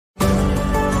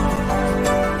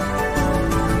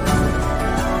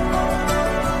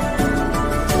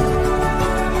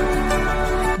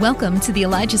Welcome to the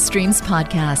Elijah Streams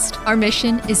podcast. Our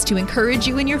mission is to encourage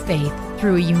you in your faith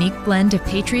through a unique blend of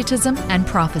patriotism and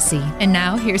prophecy. And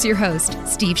now, here's your host,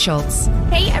 Steve Schultz.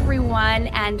 Hey, everyone,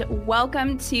 and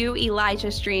welcome to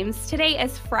Elijah Streams. Today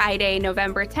is Friday,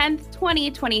 November 10th,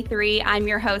 2023. I'm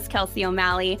your host, Kelsey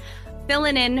O'Malley,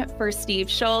 filling in for Steve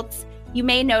Schultz. You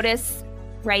may notice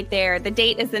right there, the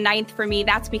date is the 9th for me.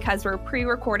 That's because we're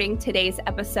pre-recording today's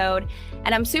episode.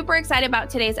 And I'm super excited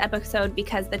about today's episode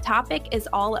because the topic is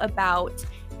all about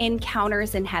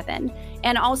encounters in heaven.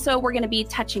 And also we're going to be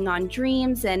touching on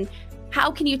dreams and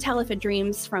how can you tell if a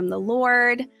dream's from the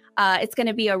Lord? It's going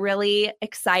to be a really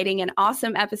exciting and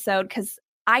awesome episode because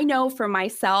I know for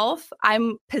myself,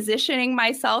 I'm positioning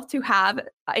myself to have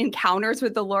encounters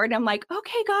with the Lord. I'm like,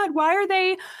 okay, God, why are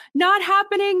they not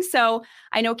happening? So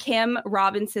I know Kim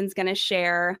Robinson's going to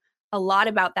share a lot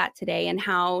about that today and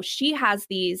how she has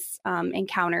these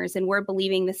encounters, and we're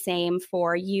believing the same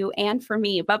for you and for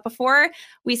me. But before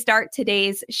we start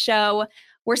today's show,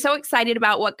 we're so excited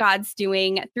about what God's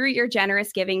doing through your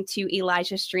generous giving to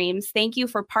Elijah Streams. Thank you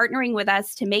for partnering with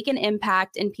us to make an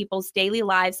impact in people's daily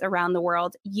lives around the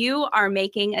world. You are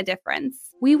making a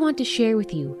difference. We want to share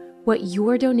with you what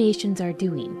your donations are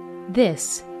doing.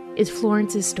 This is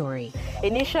Florence's story.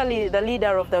 Initially, the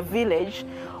leader of the village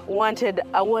wanted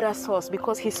a water source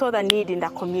because he saw the need in the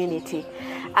community.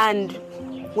 And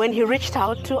when he reached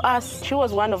out to us, she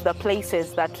was one of the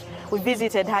places that we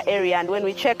visited her area, and when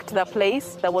we checked the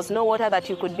place, there was no water that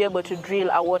you could be able to drill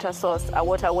a water source, a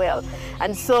water well.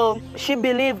 And so she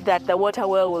believed that the water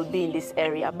well will be in this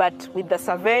area. But with the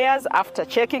surveyors, after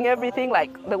checking everything,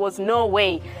 there was no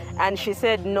way. And she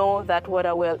said, no, that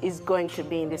water well is going to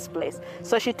be in this place.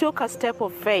 So she took a step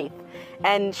of faith.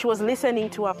 And she was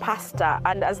listening to a pastor.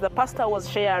 And as the pastor was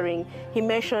sharing, he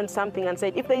mentioned something and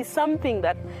said, if there is something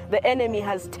that the enemy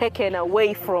has taken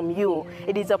away from you,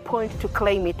 it is a point to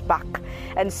claim it back.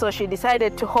 And so she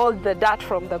decided to hold the dirt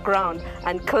from the ground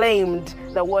and claimed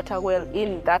the water well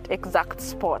in that exact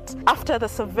spot. After the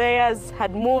surveyors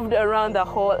had moved around the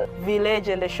whole village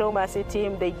and the Show Mercy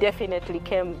team, they definitely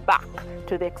came back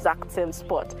to the exact same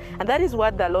spot. And that is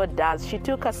what the Lord does. She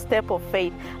took a step of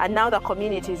faith, and now the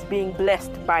community is being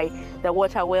blessed by the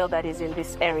water well that is in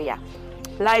this area.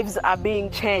 Lives are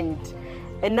being changed.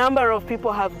 A number of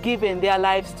people have given their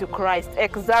lives to Christ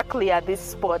exactly at this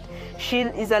spot. She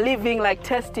is a living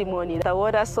testimony. The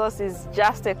water source is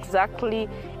just exactly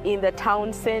in the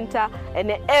town center,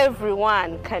 and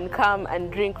everyone can come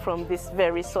and drink from this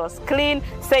very source. Clean,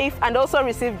 safe, and also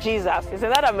receive Jesus. Isn't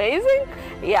that amazing?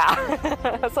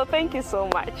 Yeah. So thank you so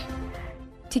much.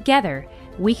 Together,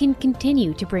 we can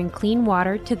continue to bring clean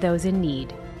water to those in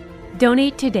need.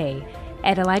 Donate today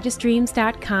at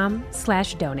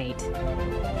ElijahStreams.com/donate.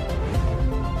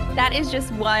 That is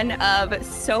just one of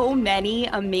so many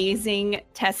amazing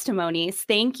testimonies.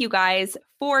 Thank you guys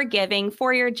for giving,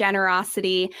 for your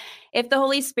generosity. If the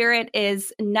Holy Spirit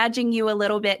is nudging you a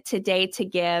little bit today to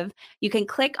give, you can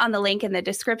click on the link in the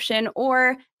description,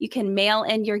 or you can mail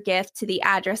in your gift to the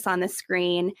address on the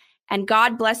screen. And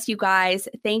God bless you guys.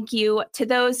 Thank you to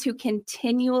those who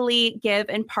continually give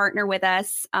and partner with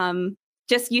us. You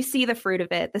see the fruit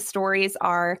of it. The stories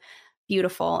are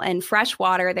beautiful, and fresh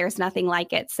water, there's nothing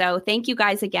like it. So thank you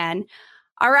guys again.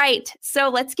 All right, so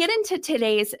let's get into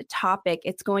today's topic.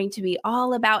 It's going to be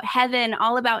all about heaven,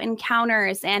 all about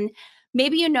encounters. And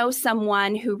maybe you know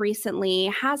someone who recently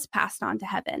has passed on to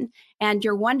heaven, and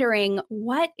you're wondering,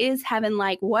 what is heaven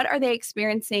like? What are they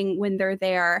experiencing when they're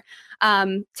there?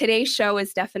 Today's show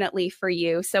is definitely for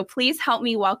you. So please help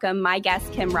me welcome my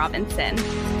guest, Kim Robinson.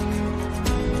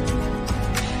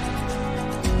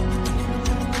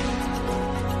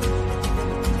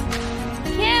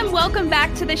 Welcome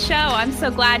back to the show. I'm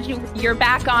so glad you're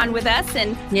back on with us,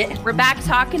 and we're back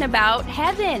talking about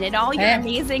heaven and all your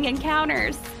amazing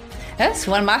encounters. That's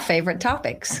one of my favorite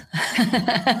topics.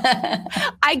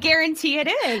 I guarantee it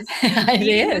is. It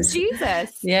is.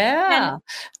 Jesus. Yeah. And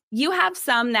you have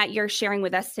some that you're sharing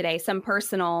with us today, some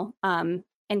personal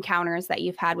encounters that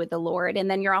you've had with the Lord,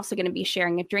 and then you're also going to be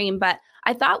sharing a dream. But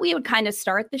I thought we would kind of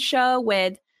start the show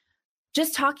with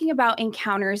just talking about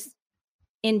encounters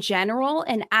in general,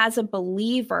 and as a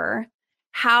believer,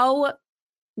 how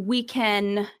we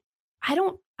can, I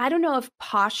don't know if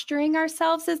posturing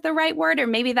ourselves is the right word, or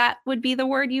maybe that would be the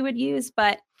word you would use,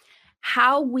 but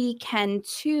how we can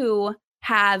too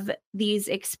have these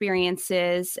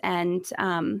experiences and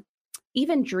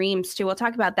even dreams too. We'll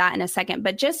talk about that in a second,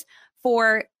 but just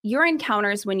for your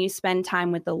encounters when you spend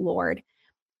time with the Lord,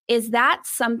 is that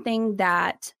something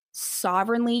that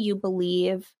sovereignly you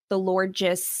believe the Lord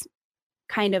just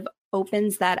kind of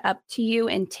opens that up to you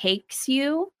and takes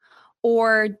you?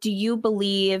 Or do you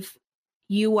believe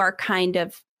you are kind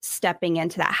of stepping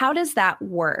into that? How does that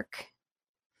work?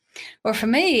 Well, for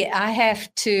me, I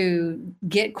have to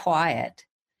get quiet.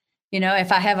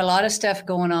 If I have a lot of stuff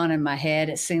going on in my head,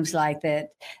 it seems like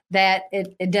that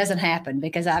it doesn't happen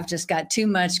because I've just got too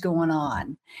much going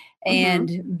on.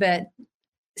 But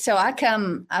so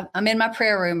I'm in my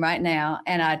prayer room right now,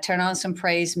 and I turn on some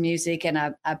praise music, and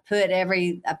I put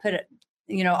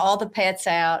all the pets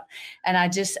out, and I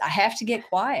have to get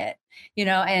quiet,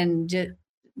 and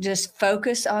just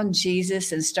focus on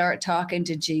Jesus and start talking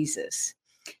to Jesus.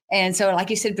 And so, like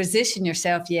you said, position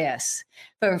yourself. Yes.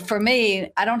 For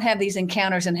me, I don't have these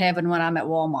encounters in heaven when I'm at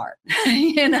Walmart,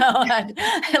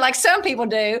 like some people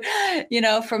do.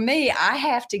 For me, I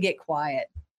have to get quiet.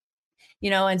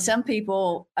 And some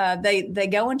people, they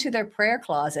go into their prayer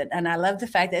closet. And I love the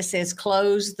fact that it says,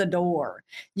 close the door.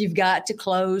 You've got to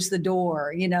close the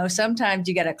door. Sometimes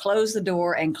you got to close the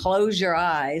door and close your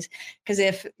eyes. Because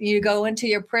if you go into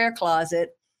your prayer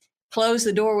closet, close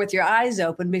the door with your eyes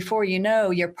open, before you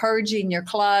know, you're purging your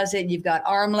closet. You've got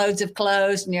armloads of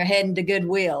clothes and you're heading to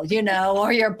Goodwill,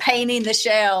 or you're painting the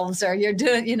shelves, or you're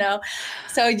doing,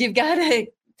 so you've got to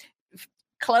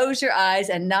close your eyes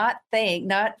and not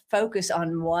focus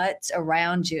on what's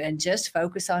around you, and just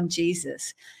focus on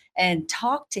Jesus and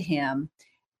talk to him,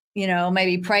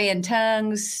 maybe pray in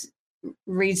tongues,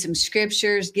 read some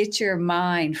scriptures, get your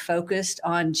mind focused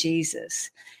on Jesus.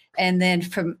 And then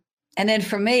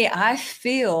for me,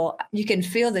 you can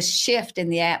feel the shift in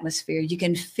the atmosphere. You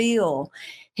can feel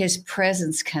his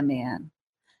presence come in.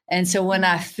 And so when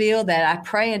I feel that, I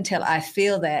pray until I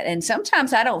feel that. And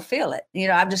sometimes I don't feel it.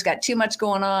 I've just got too much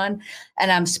going on,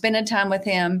 and I'm spending time with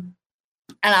him,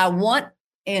 and I want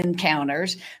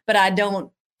encounters, but I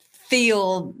don't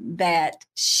feel that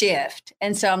shift.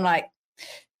 And so I'm like,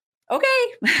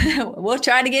 okay, we'll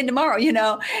try it again tomorrow,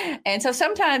 And so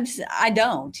sometimes I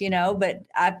don't, but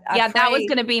I that was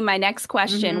going to be my next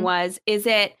question was, is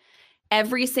it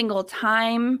every single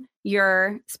time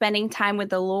you're spending time with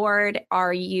the Lord,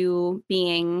 are you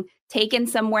being taken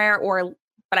somewhere?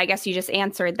 But I guess you just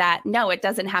answered that. No, it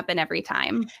doesn't happen every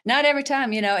time. Not every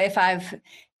time. If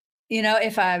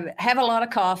I have a lot of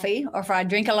coffee, or if I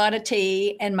drink a lot of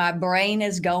tea, and my brain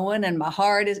is going and my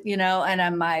heart is,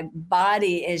 and my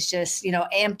body is just,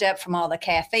 amped up from all the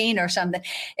caffeine or something,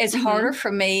 it's harder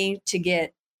for me to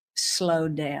get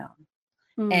slowed down.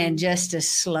 And just to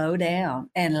slow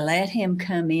down and let him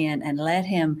come in, and let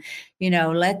him,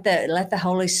 let the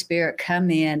Holy Spirit come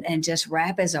in and just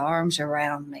wrap his arms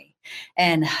around me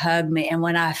and hug me. And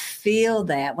when I feel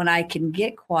that, when I can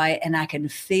get quiet and I can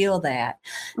feel that,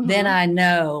 then I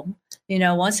know,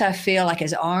 once I feel like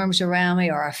his arms around me,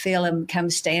 or I feel him come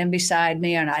stand beside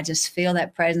me, and I just feel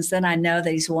that presence, then I know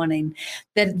that he's wanting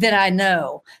that I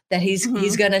know that he's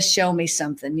going to show me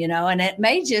something, and it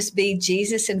may just be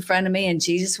Jesus in front of me, and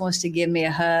Jesus wants to give me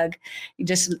a hug.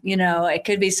 It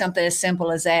could be something as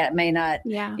simple as that. It may not,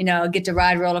 get to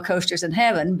ride roller coasters in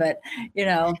heaven, but,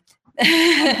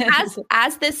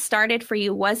 as this started for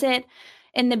you, was it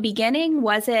in the beginning,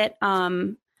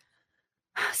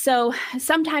 so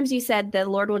sometimes you said the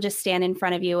Lord will just stand in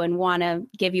front of you and want to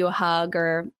give you a hug,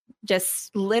 or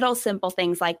just little simple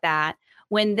things like that.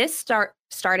 When this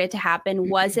started to happen,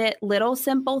 was it little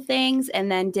simple things,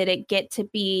 and then did it get to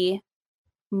be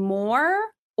more,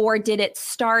 or did it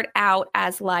start out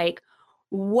as like,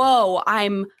 whoa,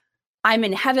 I'm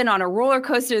in heaven on a roller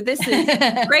coaster. This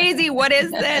is crazy. What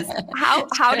is this?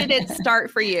 How did it start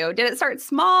for you? Did it start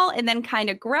small and then kind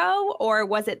of grow, or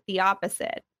was it the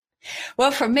opposite? Well,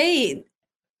 for me,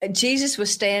 Jesus was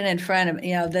standing in front of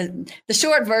me. The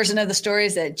short version of the story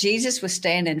is that Jesus was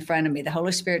standing in front of me. The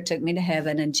Holy Spirit took me to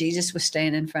heaven, and Jesus was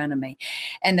standing in front of me.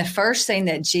 And the first thing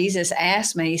that Jesus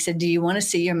asked me, he said, "Do you want to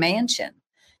see your mansion?"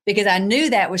 Because I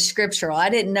knew that was scriptural. I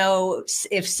didn't know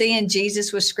if seeing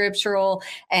Jesus was scriptural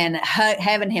and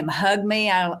having him hug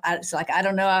me. It's like, I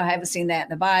don't know. I haven't seen that in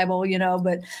the Bible,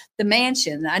 but the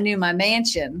mansion, I knew my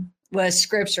mansion was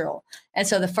scriptural. And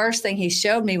so the first thing he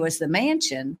showed me was the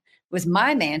mansion, was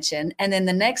my mansion. And then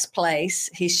the next place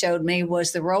he showed me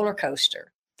was the roller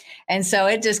coaster. And so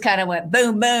it just kind of went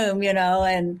boom, boom,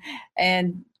 and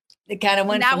it kind of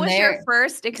went from there. That was your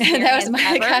first experience.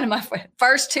 That was my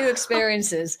first two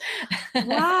experiences.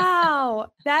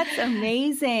 Wow, that's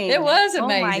amazing. It was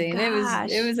amazing. Oh my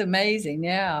gosh. It was amazing.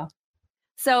 Yeah.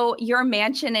 So your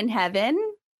mansion in heaven,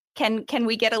 can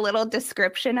we get a little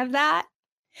description of that?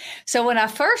 So when I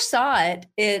first saw it,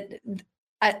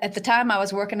 at the time I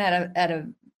was working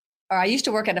I used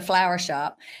to work at a flower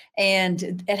shop,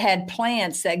 and it had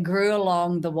plants that grew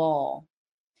along the wall.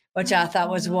 which I thought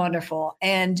was wonderful.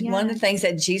 And one of the things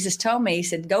that Jesus told me, he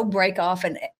said, go break off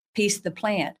a piece of the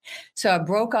plant. So I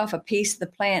broke off a piece of the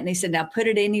plant, and he said, now put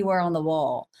it anywhere on the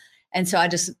wall. And so I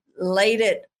just laid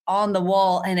it on the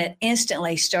wall, and it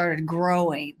instantly started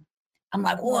growing. I'm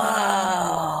like,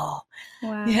 whoa.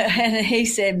 Wow. Yeah. And he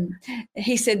said,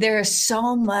 there is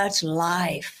so much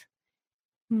life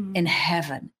in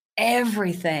heaven.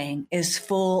 Everything is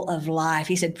full of life.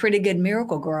 He said, pretty good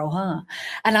Miracle Grow, huh?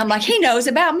 And I'm like, he knows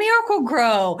about Miracle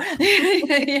Grow,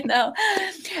 you know.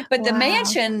 But the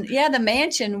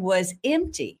mansion was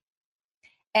empty.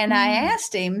 And I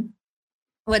asked him,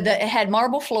 it had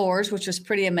marble floors, which was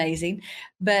pretty amazing,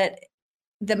 but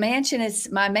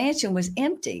my mansion was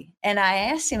empty. And I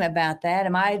asked him about that.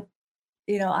 I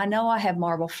know I have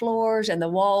marble floors, and the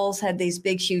walls had these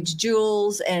big, huge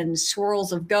jewels and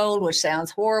swirls of gold, which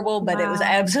sounds horrible, but it was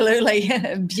absolutely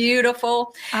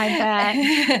beautiful. I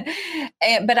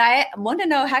bet. But I wanted to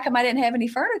know, how come I didn't have any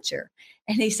furniture?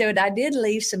 And he said, I did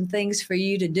leave some things for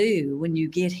you to do when you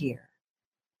get here.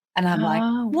 And I'm like,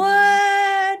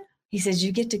 what? He says,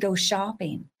 you get to go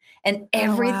shopping, and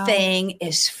everything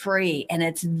is free, and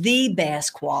it's the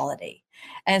best quality.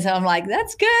 And so I'm like,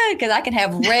 that's good, because I can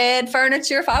have red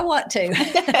furniture if I want to.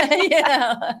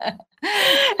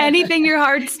 Anything your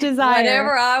heart's desire.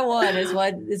 Whatever I want is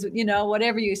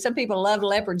whatever some people love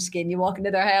leopard skin. You walk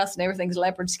into their house and everything's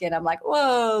leopard skin. I'm like,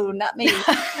 whoa, not me.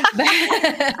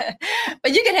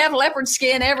 But you can have leopard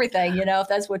skin, everything, if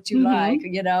that's what you like,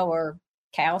 or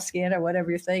cow skin or whatever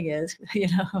your thing is,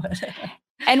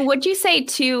 And would you say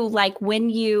too, like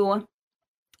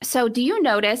so do you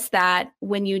notice that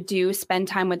when you do spend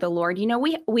time with the Lord,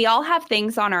 we all have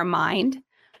things on our mind.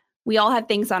 We all have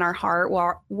things on our heart.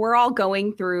 We're all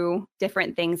going through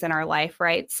different things in our life,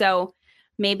 right? So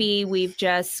maybe we've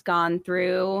just gone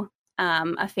through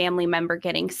a family member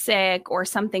getting sick or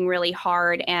something really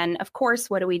hard. And of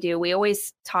course, what do? We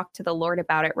always talk to the Lord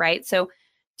about it, right? So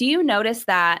do you notice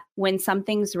that when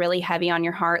something's really heavy on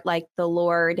your heart, like the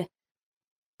Lord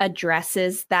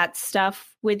addresses that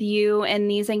stuff with you in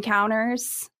these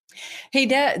encounters? He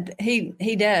does.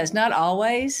 He does. Not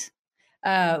always.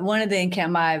 One of the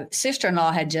my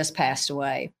sister-in-law had just passed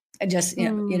away,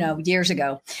 years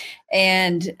ago,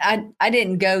 and I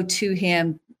didn't go to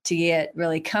him to get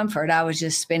really comfort. I was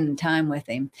just spending time with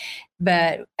him.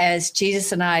 But as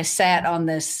Jesus and I sat on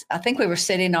this, I think we were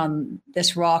sitting on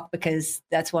this rock, because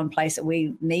that's one place that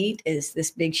we meet, is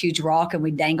this big, huge rock, and we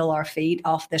dangle our feet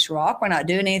off this rock. We're not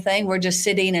doing anything. We're just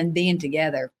sitting and being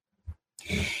together.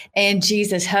 And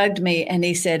Jesus hugged me, and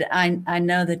he said, I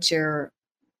know that you're,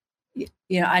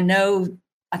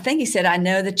 I think he said, I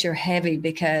know that you're heavy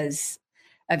because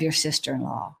of your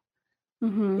sister-in-law.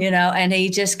 And he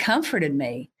just comforted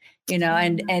me,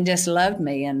 and just loved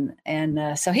me.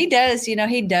 And so he does,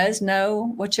 he does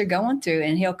know what you're going through,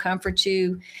 and he'll comfort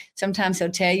you. Sometimes he'll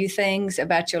tell you things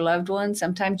about your loved ones.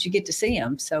 Sometimes you get to see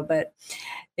him. So, but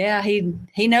yeah,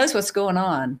 he knows what's going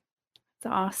on.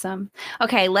 That's awesome.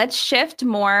 Okay, let's shift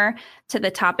more to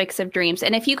the topics of dreams.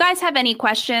 And if you guys have any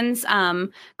questions,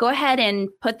 go ahead and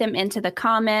put them into the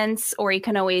comments, or you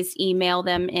can always email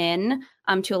them in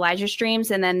to Elijah's Dreams.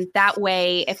 And then that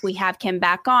way, if we have Kim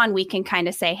back on, we can kind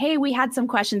of say, hey, we had some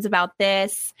questions about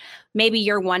this. Maybe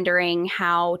you're wondering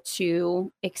how to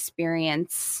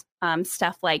experience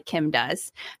stuff like Kim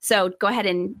does. So go ahead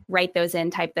and write those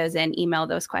in, type those in, email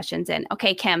those questions in.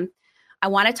 Okay, Kim, I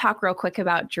want to talk real quick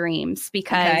about dreams,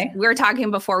 because we were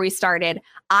talking before we started.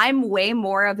 I'm way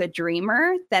more of a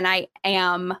dreamer than I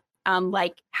am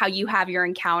like how you have your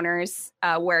encounters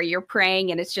where you're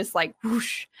praying and it's just like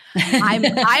whoosh. I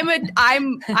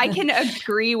can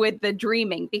agree with the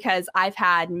dreaming, because I've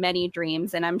had many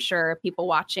dreams, and I'm sure people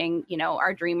watching,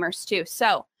 are dreamers too.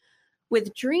 So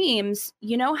with dreams,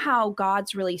 you know how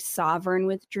God's really sovereign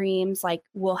with dreams? Like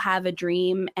we'll have a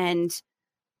dream and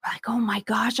like, oh my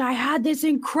gosh, I had this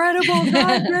incredible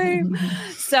God dream.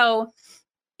 So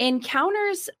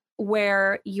encounters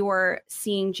where you're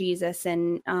seeing Jesus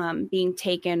and being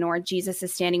taken, or Jesus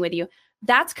is standing with you,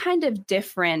 that's kind of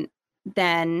different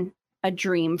than a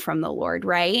dream from the Lord,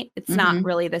 right? It's not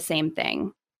really the same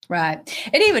thing. Right.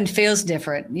 It even feels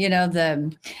different.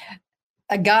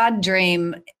 A God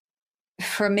dream,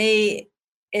 for me,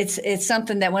 it's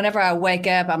something that whenever I wake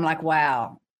up, I'm like,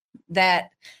 wow,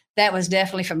 that was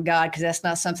definitely from God, because that's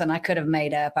not something I could have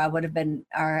made up. I would have been,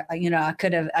 I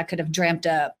could have dreamt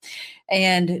up.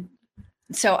 And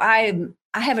so I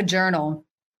have a journal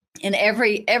And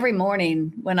every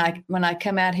morning when I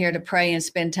come out here to pray and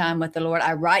spend time with the Lord,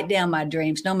 I write down my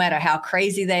dreams, no matter how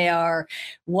crazy they are,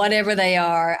 whatever they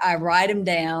are, I write them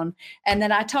down. And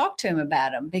then I talk to him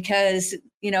about them because,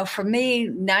 for me,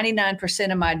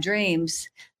 99% of my dreams,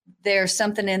 there's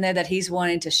something in there that he's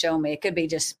wanting to show me. It could be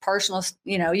just personal,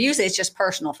 usually it's just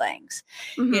personal things,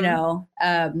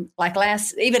 like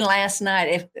last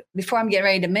night, before I'm getting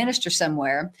ready to minister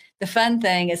somewhere, the fun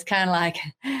thing is kind of like,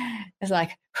 it's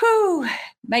like, whew,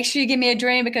 make sure you give me a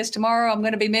dream because tomorrow I'm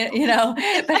going to be, but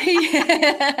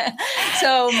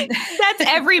so that's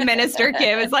every minister,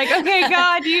 Kim. It's like, okay,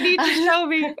 God, you need to show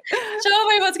me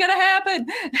what's going to happen.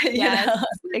 Yes,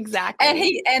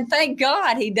 exactly. And thank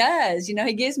God he does,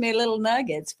 he gives me little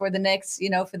nuggets for the next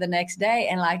day.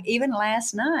 And like, even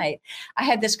last night I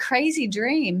had this crazy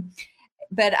dream,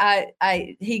 but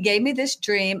he gave me this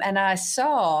dream and I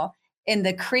saw in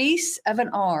the crease of an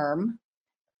arm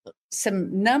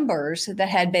some numbers that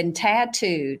had been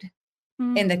tattooed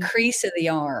in the crease of the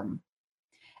arm,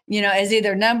 as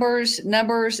either numbers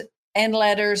and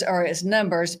letters or as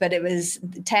numbers, but it was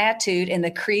tattooed in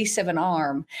the crease of an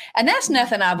arm. And that's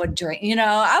nothing I would dream.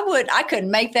 I couldn't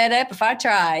make that up if I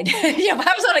tried. If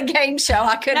I was on a game show,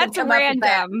 I couldn't have come random.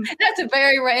 up with that. That's a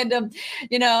very random,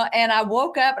 and I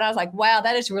woke up and I was like, wow,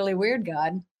 that is really weird,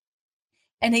 God.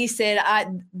 And he said,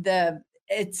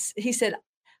 he said,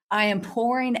 I am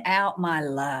pouring out my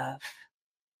love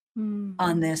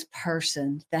on this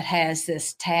person that has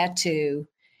this tattoo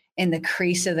in the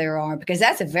crease of their arm, because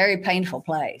that's a very painful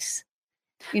place.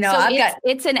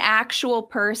 It's an actual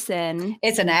person.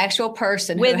 It's an actual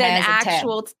person with who has an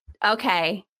actual.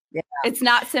 Okay. Yeah. It's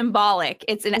not symbolic.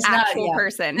 It's an actual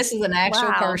person. This is an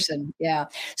actual person. Yeah.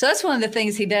 So that's one of the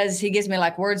things he does. He gives me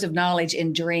like words of knowledge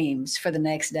in dreams for the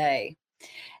next day.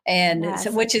 And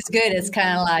which is good. It's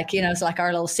kind of like, it's like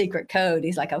our little secret code.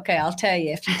 He's like, okay, I'll tell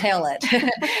you if you tell it. And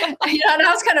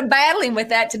I was kind of battling with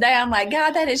that today. I'm like,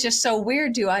 God, that is just so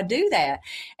weird. Do I do that?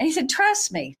 And he said,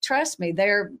 trust me.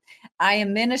 I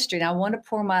am ministering. I want to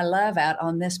pour my love out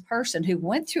on this person who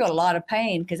went through a lot of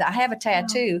pain, because I have a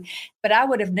tattoo, but I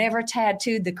would have never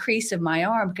tattooed the crease of my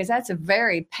arm because that's a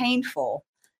very painful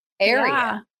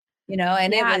area,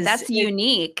 and that's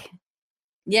unique.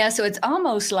 Yeah. So it's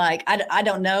almost like, I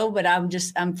don't know, but I'm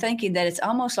thinking that it's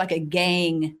almost like a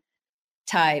gang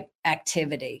type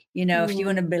activity. If you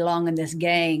want to belong in this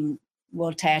gang,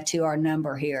 we'll tattoo our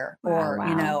number here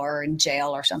or in jail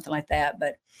or something like that.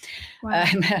 But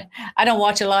I don't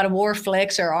watch a lot of war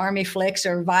flicks or army flicks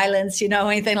or violence,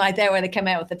 anything like that, where they come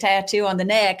out with a tattoo on the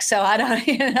neck. So I don't,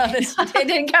 it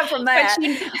didn't come from that.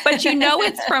 but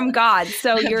it's from God.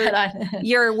 So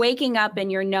you're waking up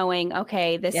and you're knowing,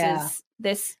 okay,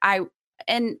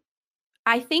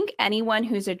 I think anyone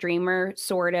who's a dreamer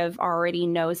sort of already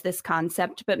knows this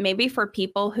concept, but maybe for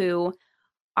people who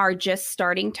are just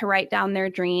starting to write down their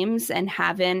dreams and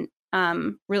haven't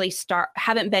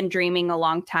been dreaming a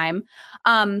long time,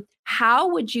 how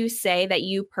would you say that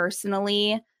you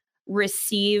personally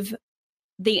receive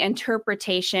the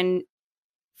interpretation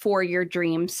for your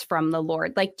dreams from the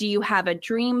Lord? Like, do you have a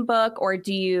dream book, or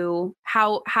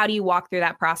how do you walk through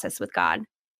that process with God?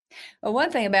 Well, one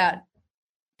thing about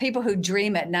people who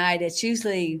dream at night, it's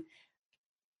usually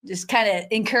just kind of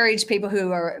encourage people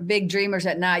who are big dreamers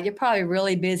at night. You're probably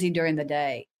really busy during the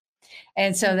day.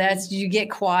 And so you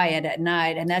get quiet at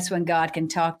night, and that's when God can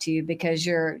talk to you, because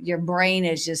your brain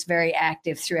is just very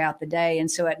active throughout the day.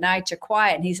 And so at night you're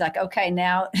quiet, and he's like, okay,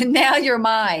 now you're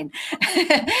mine,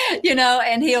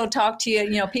 and he'll talk to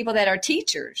you, people that are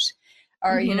teachers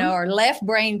or, or left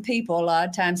brain people. A lot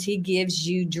of times he gives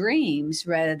you dreams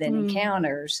rather than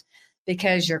encounters,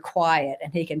 because you're quiet,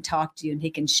 and he can talk to you and he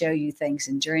can show you things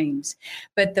in dreams.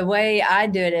 But the way I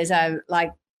do it is I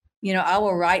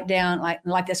will write down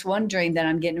like this one dream that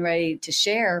I'm getting ready to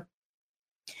share.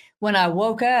 When I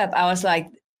woke up, I was like,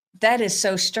 that is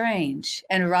so strange.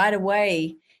 And right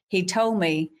away he told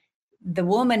me the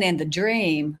woman in the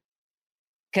dream,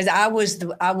 because I was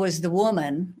the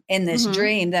woman in this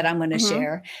dream that I'm going to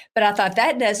share. But I thought,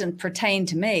 that doesn't pertain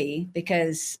to me,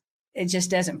 because it just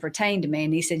doesn't pertain to me.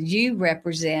 And he said, you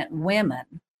represent women,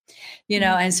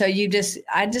 and so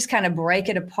I just kind of break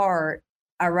it apart.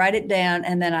 I write it down,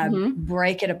 and then I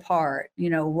break it apart.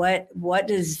 What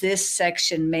does this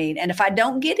section mean? And if I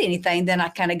don't get anything, then I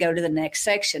kind of go to the next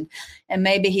section, and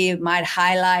maybe he might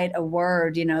highlight a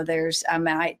word. I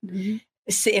might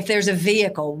see if there's a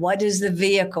vehicle. What does the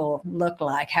vehicle look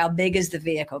like? How big is the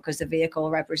vehicle? Because the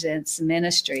vehicle represents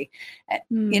ministry.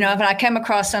 If I come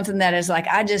across something that is like,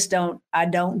 I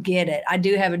don't get it. I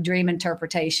do have a dream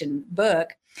interpretation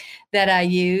book that I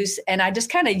use, and I just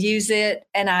kind of use it,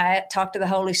 and I talk to the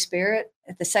Holy Spirit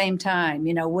at the same time,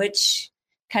 which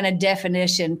kind of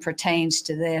definition pertains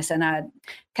to this. And I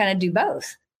kind of do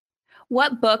both.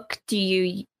 What book do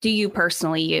you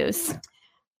personally use?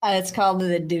 It's called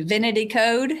The Divinity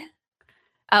Code.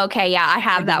 Okay, yeah, I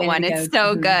have that one. It's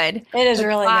so good. It is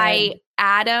really by good.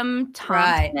 Adam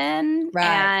Thompson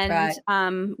Right.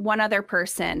 One other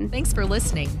person. Thanks for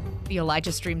listening. The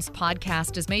Elijah Streams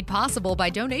podcast is made possible by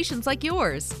donations like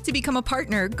yours. To become a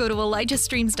partner, go to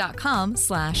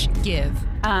ElijahStreams.com/give.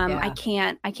 I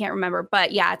can't remember,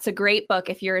 but yeah, it's a great book.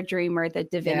 If you're a dreamer, The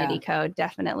Divinity Code,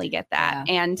 definitely get that.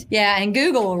 Yeah. And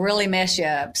Google will really mess you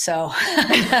up. So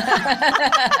that's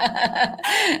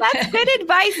good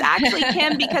advice, actually,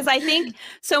 Kim, because I think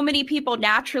so many people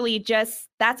naturally that's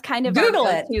kind of Google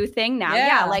our go-to thing now.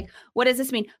 Yeah. Like, what does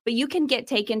this mean? But you can get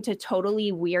taken to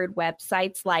totally weird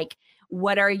websites like,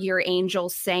 what are your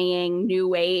angels saying?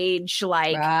 New Age,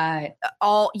 like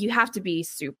you have to be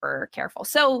super careful.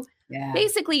 So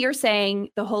basically you're saying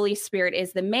the Holy Spirit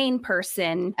is the main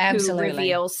person who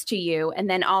reveals to you. And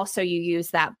then also you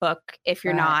use that book if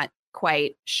you're not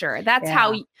quite sure. That's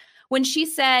how, when she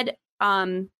said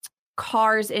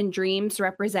cars and dreams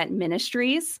represent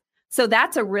ministries. So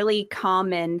that's a really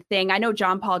common thing. I know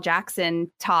John Paul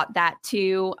Jackson taught that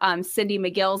too. Cindy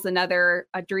McGill's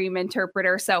a dream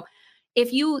interpreter. So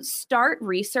if you start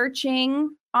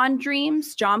researching on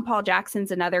dreams, John Paul Jackson's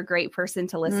another great person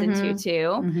to listen to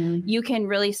too. Mm-hmm. You can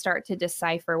really start to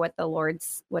decipher what the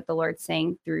Lord's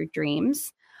saying through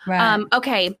dreams. Right.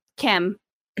 Okay, Kim,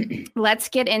 let's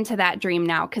get into that dream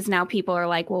now, because now people are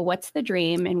like, well, what's the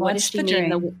dream? And what does she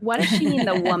mean? What does she mean,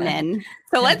 the woman?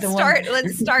 So let's start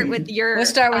with your Let's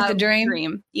start with the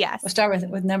dream. Yes. We'll start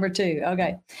with number 2.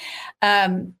 Okay.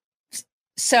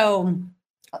 So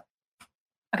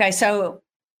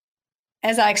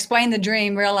as I explained the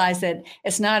dream, realize that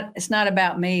it's not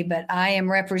about me, but I am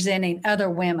representing other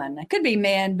women. It could be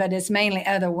men, but it's mainly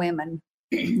other women,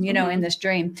 in this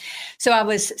dream. So I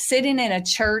was sitting in a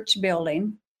church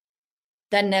building.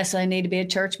 Doesn't necessarily need to be a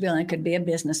church building. It could be a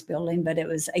business building, but it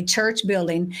was a church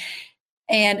building.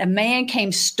 And a man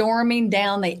came storming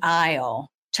down the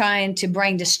aisle, trying to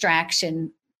bring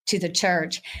distraction to the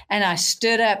church. And I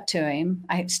stood up to him.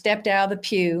 I stepped out of the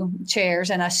pew chairs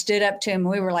and I stood up to him.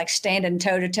 We were like standing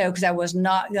toe to toe because I was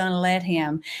not going to let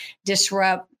him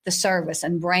disrupt the service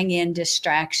and bring in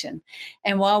distraction.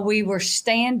 And while we were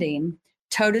standing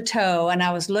toe to toe and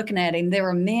I was looking at him, there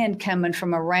were men coming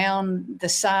from around the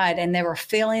side and they were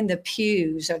filling the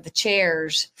pews or the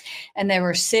chairs and they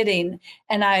were sitting,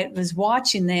 and I was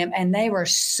watching them and they were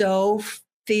so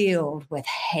filled with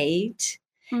hate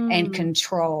and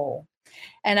control.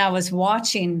 And I was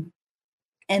watching,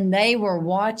 and they were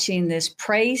watching this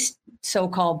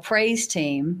so-called praise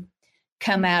team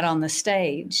come out on the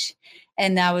stage.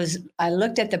 And I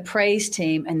looked at the praise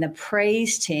team, and the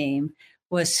praise team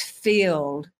was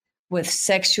filled with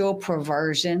sexual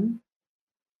perversion.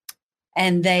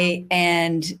 And they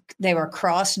were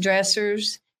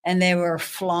cross-dressers, and they were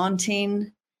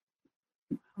flaunting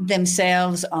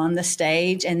themselves on the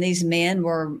stage, and these men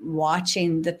were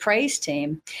watching the praise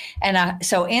team. And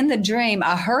so in the dream,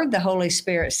 I heard the Holy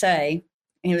Spirit say,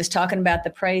 and he was talking about the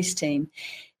praise team,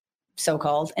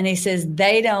 so-called, and he says,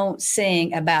 they don't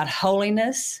sing about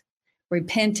holiness,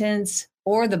 repentance,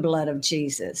 or the blood of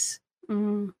Jesus.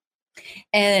 Mm-hmm.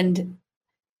 And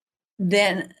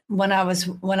then when I was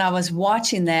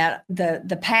watching that,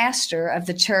 the pastor of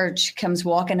the church comes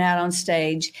walking out on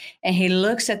stage, and he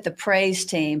looks at the praise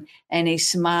team and he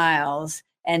smiles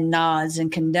and nods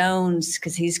and condones,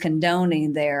 because he's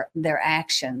condoning their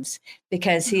actions,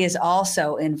 because he is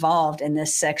also involved in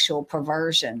this sexual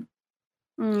perversion.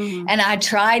 Mm-hmm. And I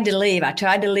tried to leave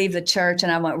the church,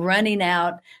 and I went running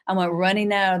out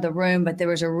of the room, but there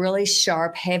was a really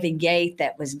sharp, heavy gate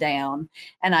that was down,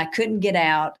 and I couldn't get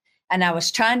out. And I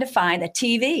was trying to find a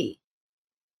TV.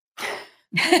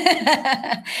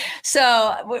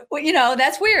 So,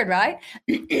 that's weird, right?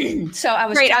 So I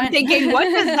was I'm thinking, what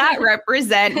does that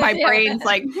represent? My brain's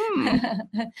like,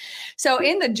 So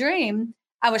in the dream,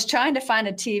 I was trying to find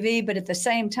a TV, but at the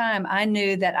same time, I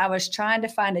knew that I was trying to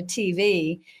find a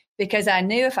TV because I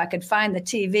knew if I could find the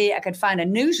TV, I could find a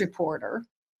news reporter.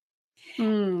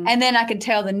 And then I could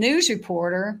tell the news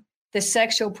reporter the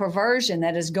sexual perversion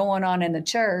that is going on in the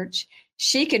church.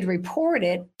 She could report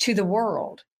it to the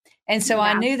world. And so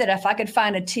I knew that if I could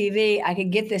find a TV, I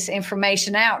could get this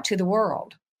information out to the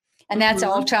world. And that's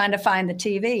all, trying to find the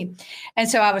TV. And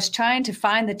so I was trying to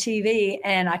find the TV,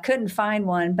 and I couldn't find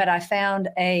one, but I found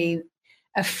a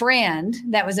friend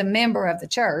that was a member of the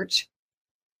church.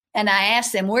 And I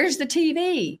asked them, where's the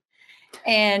TV?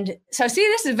 And so, see,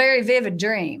 this is a very vivid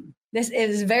dream. it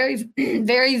was very,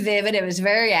 very vivid. It was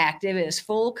very active. It was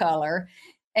full color.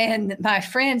 And my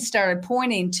friend started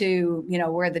pointing to,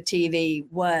 where the TV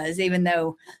was, even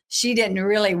though she didn't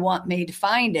really want me to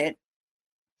find it.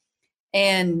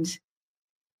 And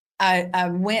I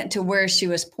went to where she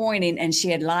was pointing, and she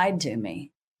had lied to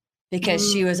me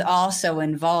because she was also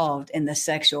involved in the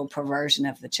sexual perversion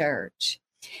of the church.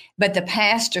 But the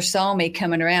pastor saw me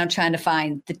coming around trying to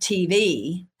find the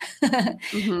TV,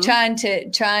 trying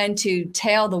to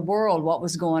tell the world what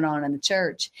was going on in the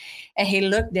church. And he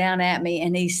looked down at me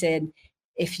and he said,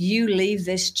 if you leave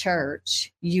this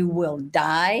church, you will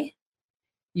die,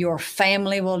 your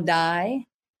family will die,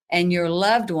 and your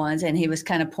loved ones, and he was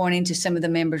kind of pointing to some of the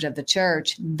members of the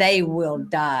church, they will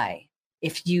die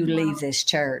if you leave this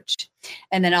church.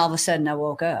 And then all of a sudden I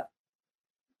woke up.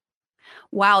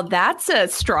 Wow, that's a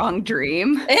strong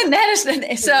dream. And that's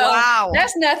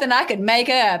nothing I could make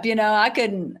up, I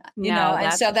couldn't,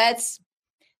 and so that's,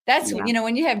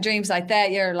 when you have dreams like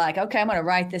that, you're like, okay, I'm going to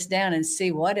write this down and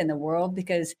see what in the world,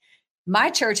 because my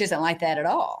church isn't like that at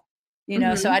all.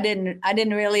 So I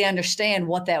didn't really understand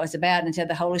what that was about until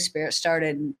the Holy Spirit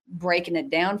started breaking it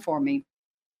down for me.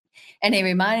 And he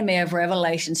reminded me of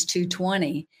Revelations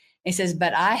 2:20. He says,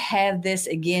 but I have this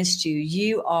against you.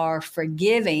 You are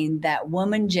forgiving that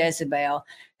woman Jezebel,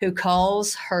 who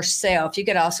calls herself, you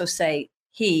could also say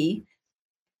he,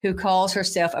 who calls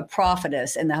herself a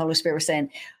prophetess. And the Holy Spirit was saying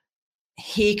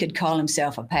he could call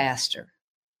himself a pastor.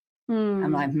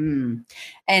 I'm like,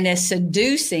 And is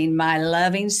seducing my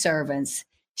loving servants.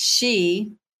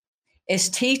 She is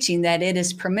teaching that it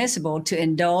is permissible to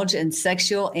indulge in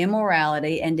sexual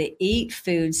immorality and to eat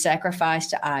food sacrificed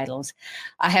to idols.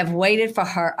 I have waited for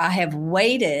her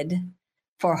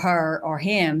or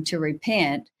him to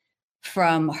repent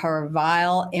from her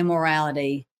vile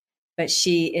immorality, but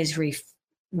she is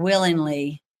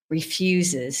willingly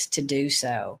refuses to do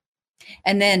so.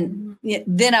 And then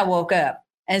I woke up.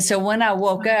 And so when I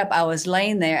woke up, I was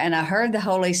laying there and I heard the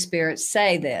Holy Spirit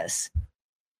say this.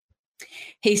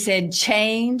 He said,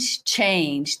 change,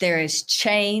 change. There is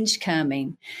change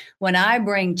coming. When I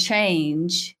bring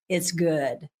change, it's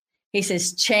good. He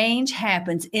says, change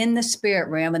happens in the spirit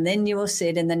realm, and then you will see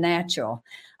it in the natural.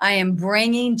 I am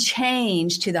bringing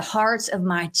change to the hearts of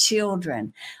my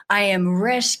children. I am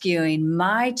rescuing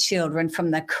my children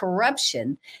from the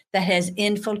corruption that has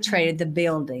infiltrated the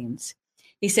buildings.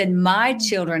 He said, my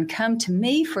children come to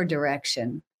me for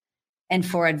direction and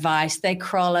for advice. They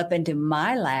crawl up into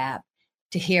my lap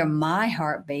to hear my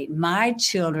heartbeat. My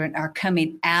children are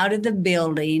coming out of the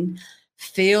building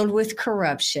filled with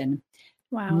corruption.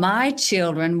 Wow. My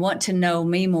children want to know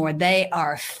me more. They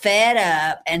are fed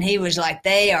up. And he was like,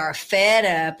 they are fed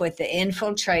up with the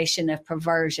infiltration of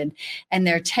perversion, and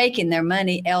they're taking their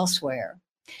money elsewhere.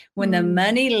 When the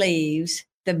money leaves,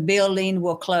 the building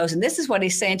will close. And this is what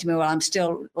he's saying to me while I'm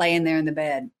still laying there in the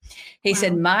bed. He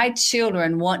said, my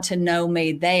children want to know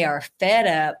me. They are fed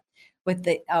up with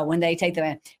when they take the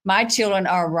money. My children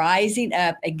are rising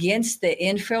up against the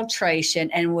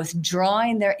infiltration and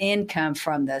withdrawing their income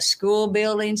from the school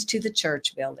buildings to the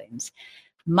church buildings.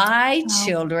 My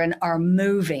children are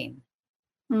moving.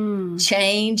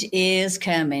 Change is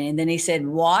coming. And then he said,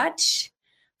 watch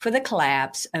for the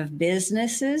collapse of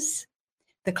businesses,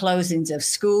 the closings of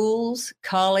schools,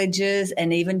 colleges,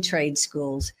 and even trade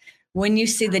schools. When you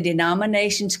see the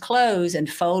denominations close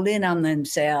and fold in on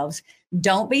themselves,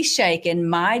 don't be shaken.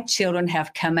 My children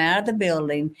have come out of the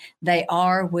building. They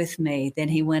are with me. Then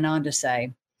he went on to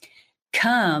say,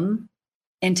 come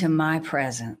into my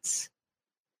presence.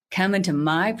 Come into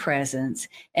my presence,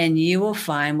 and you will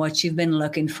find what you've been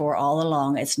looking for all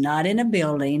along. It's not in a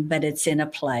building, but it's in a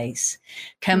place.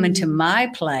 Come into my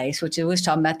place, which I was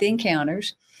talking about the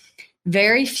encounters.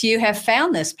 Very few have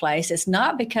found this place. It's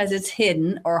not because it's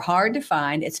hidden or hard to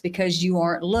find. It's because you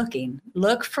aren't looking.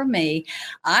 Look for me.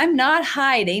 I'm not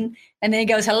hiding. And then he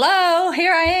goes, hello,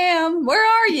 here I am. Where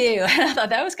are you? And I thought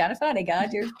that was kind of funny,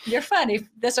 God. You're funny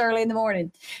this early in the morning.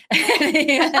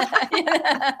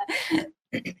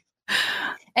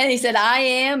 And he said, I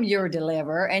am your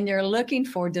deliverer, and you're looking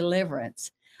for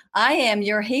deliverance. I am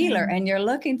your healer, and you're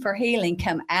looking for healing.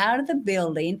 Come out of the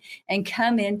building and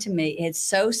come into me. It's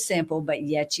so simple, but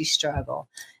yet you struggle.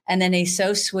 And then he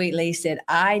so sweetly said,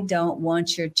 I don't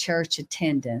want your church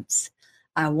attendance.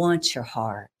 I want your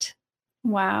heart.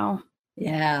 Wow.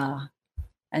 Yeah.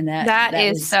 And that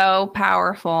is so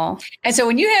powerful. And so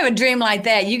when you have a dream like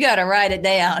that, you got to write it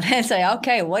down and say,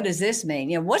 okay, what does this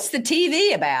mean? What's the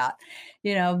TV about?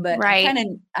 But right.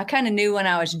 I kind of knew when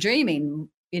I was dreaming,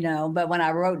 but when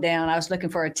I wrote down, I was looking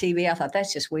for a TV. I thought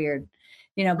that's just weird,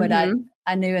 but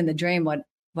I knew in the dream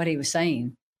what he was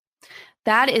saying.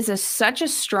 That is such a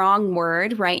strong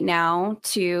word right now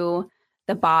to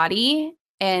the body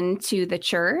and to the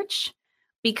church,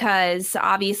 because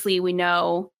obviously we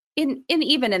know in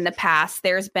even in the past,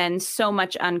 there's been so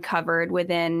much uncovered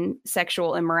within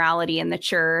sexual immorality in the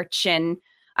church. And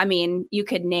I mean, you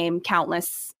could name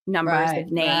countless numbers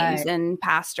of names and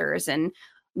pastors and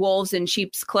wolves in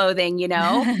sheep's clothing,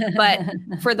 but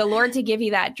for the Lord to give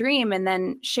you that dream and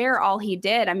then share all he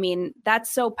did, I mean,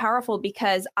 that's so powerful,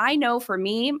 because I know for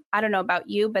me, I don't know about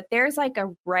you, but there's like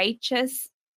a righteous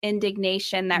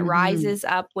indignation that rises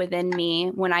up within me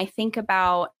when I think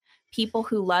about people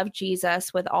who love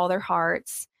Jesus with all their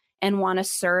hearts and want to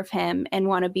serve him and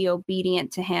want to be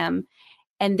obedient to him.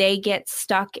 And they get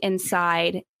stuck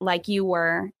inside, like you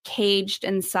were, caged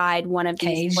inside one of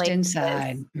these places.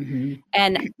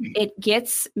 And it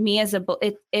gets me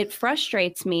it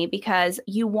frustrates me, because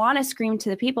you want to scream to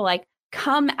the people, like,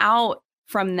 come out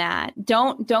from that.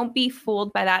 Don't be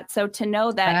fooled by that. So to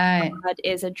know that God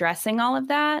is addressing all of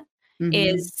that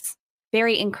is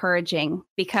very encouraging,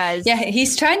 because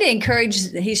he's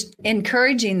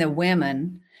encouraging the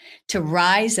women to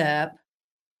rise up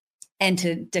and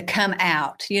to come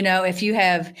out. If you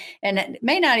have, and it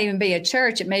may not even be a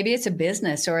church, maybe it's a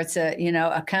business, or it's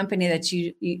a company that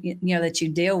that you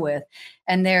deal with,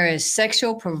 and there is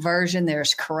sexual perversion,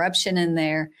 there's corruption in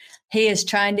there. He is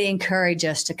trying to encourage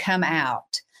us to come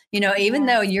out, even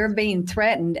though you're being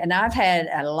threatened. And I've had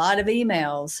a lot of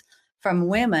emails from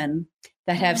women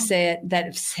that have said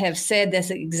this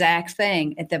exact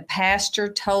thing. The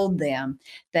pastor told them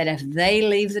that if they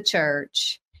leave the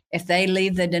church, if they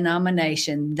leave the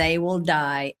denomination, they will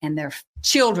die and their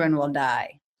children will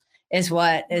die, is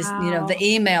what is, the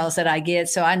emails that I get.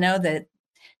 So I know that,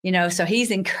 so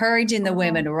he's encouraging the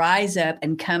women to rise up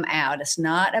and come out. It's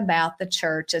not about the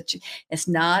church. It's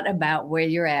not about where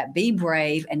you're at. Be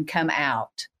brave and come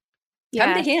out.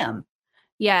 Come to him.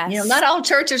 Yes. Not all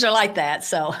churches are like that.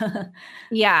 So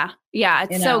yeah.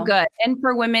 It's so good. And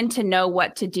for women to know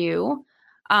what to do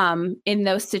in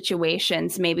those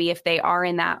situations, maybe if they are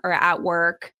in that, or at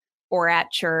work or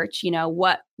at church,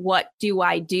 what do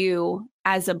I do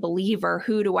as a believer?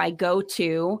 Who do I go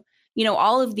to?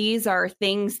 All of these are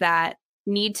things that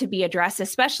need to be addressed,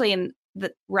 especially in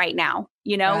right now,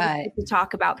 to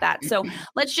talk about that. So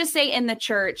let's just say in the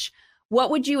church, what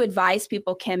would you advise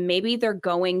people, Kim? Maybe they're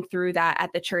going through that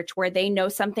at the church where they know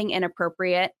something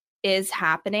inappropriate is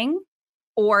happening,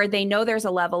 or they know there's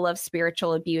a level of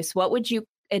spiritual abuse. What would you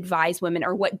advise women,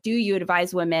 or what do you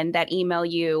advise women that email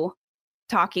you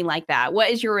talking like that? What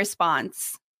is your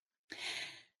response?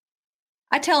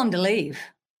 I tell them to leave.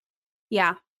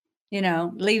 Yeah.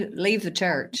 Leave the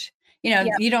church.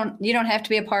 You don't have to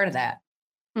be a part of that.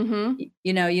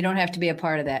 You don't have to be a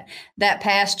part of that. That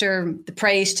pastor, the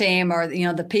praise team, or,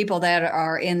 the people that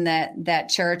are in that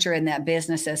church or in that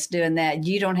business that's doing that,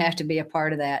 you don't have to be a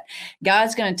part of that.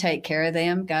 God's going to take care of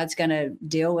them. God's going to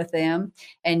deal with them,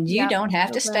 and you don't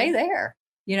have to stay there.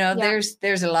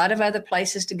 There's a lot of other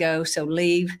places to go. So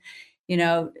leave,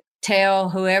 tell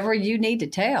whoever you need to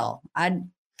tell.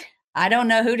 I don't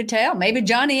know who to tell. Maybe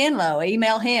Johnny Enlow,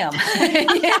 email him.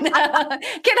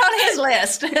 Get on his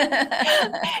list.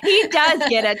 He does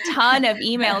get a ton of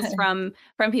emails from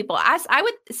people. I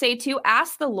would say too,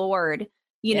 ask the Lord,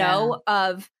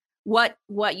 of what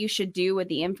you should do with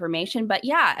the information. But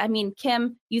yeah, I mean,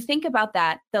 Kim, you think about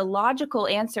that. The logical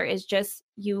answer is just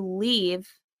you leave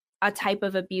a type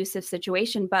of abusive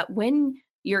situation. But when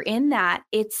you're in that,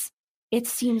 it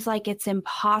seems like it's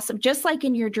impossible. Just like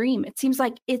in your dream, it seems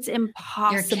like it's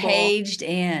impossible. You're caged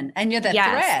in, and you're the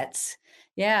threats.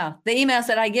 Yeah. The emails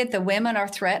that I get, the women are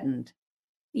threatened.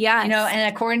 Yeah.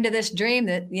 And according to this dream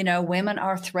that, women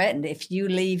are threatened. If you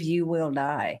leave, you will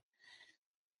die.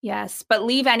 Yes. But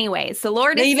leave anyways. The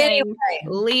Lord is saying,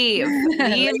 leave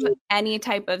any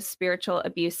type of spiritual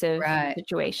abusive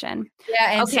situation.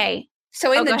 Yeah. And okay.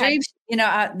 So in the dreams,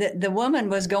 the woman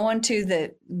was going to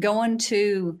the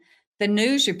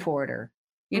news reporter.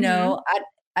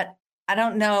 I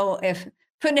don't know if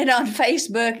putting it on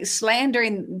Facebook,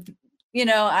 slandering,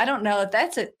 I don't know if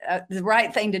that's the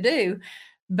right thing to do,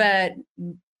 but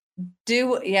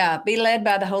be led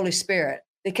by the Holy Spirit,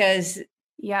 because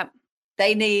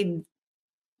they need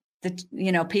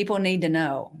people need to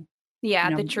know.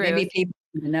 Yeah, the truth. Maybe people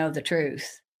need to know the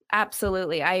truth.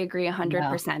 Absolutely. I agree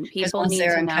 100%. People once need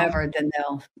they're to know. uncovered, then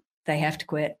they have to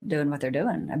quit doing what they're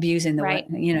doing, abusing the way,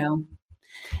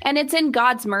 And it's in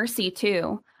God's mercy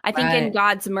too. I think in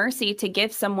God's mercy, to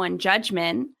give someone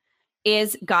judgment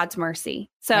is God's mercy.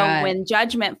 So when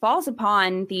judgment falls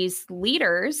upon these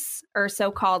leaders, or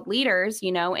so-called leaders,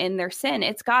 in their sin,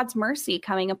 it's God's mercy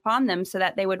coming upon them so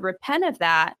that they would repent of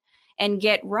that and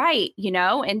get right,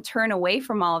 and turn away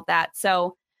from all of that.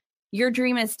 So your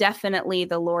dream is definitely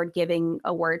the Lord giving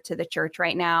a word to the church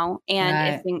right now.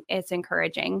 And Right. it's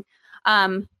encouraging.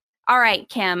 All right,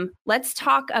 Kim, let's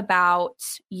talk about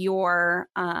your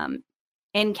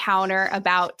encounter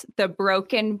about the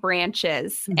broken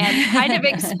branches and kind of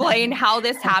explain how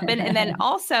this happened. And then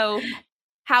also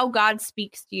how God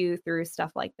speaks to you through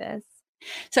stuff like this.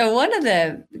 So one of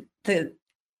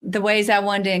the ways I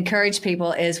wanted to encourage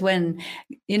people is when,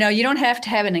 you don't have to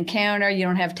have an encounter, you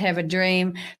don't have to have a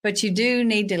dream, but you do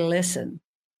need to listen.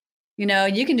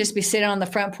 You can just be sitting on the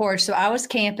front porch. So I was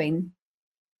camping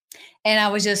and I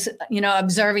was just,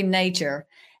 observing nature,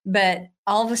 but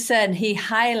all of a sudden he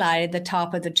highlighted the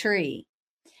top of the tree.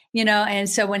 And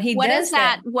so when he does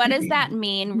that, what does that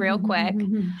mean real quick?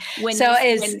 When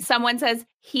someone says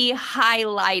he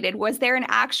highlighted, was there an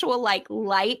actual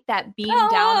light that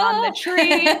beamed down on the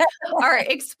tree? Or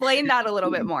explain that a little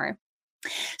bit more.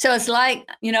 So it's like,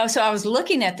 so I was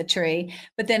looking at the tree,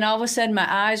 but then all of a sudden my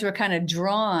eyes were kind of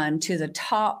drawn to the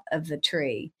top of the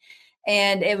tree.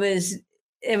 And it was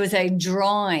a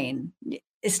drawing.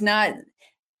 It's not,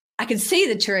 I could see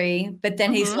the tree, but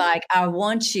then he's like, I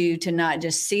want you to not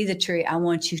just see the tree. I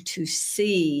want you to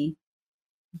see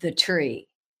the tree.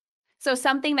 So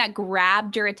something that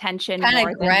grabbed your attention kind more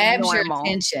of grabs than your normal.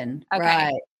 attention.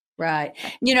 Okay. Right.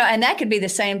 And that could be the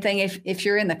same thing if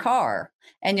you're in the car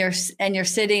and you're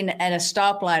sitting at a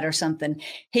stoplight or something.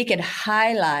 He could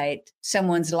highlight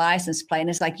someone's license plate, and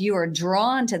it's like you are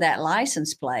drawn to that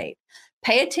license plate.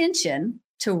 Pay attention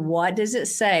to what does it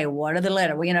say? What are the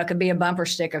letters? Well, it could be a bumper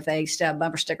sticker if they still have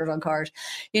bumper stickers on cars.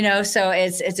 So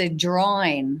it's a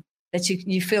drawing that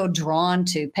you feel drawn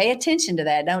to. Pay attention to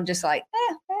that. Don't just like,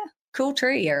 cool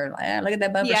tree, or look at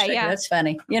that bumper sticker. Yeah. That's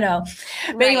funny,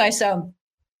 But anyway, so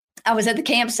I was at the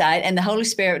campsite and the Holy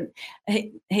Spirit,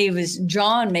 he was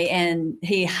drawing me and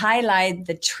he highlighted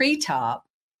the treetop.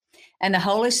 And the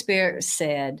Holy Spirit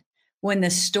said, when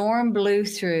the storm blew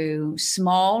through,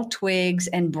 small twigs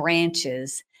and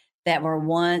branches that were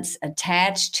once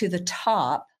attached to the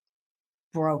top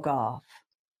broke off.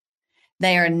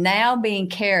 They are now being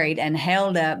carried and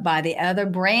held up by the other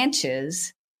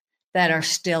branches that are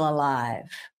still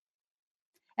alive.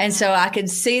 And so I could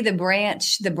see the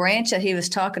branch that he was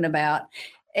talking about.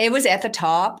 It was at the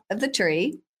top of the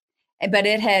tree, but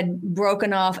it had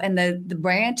broken off, and the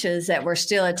branches that were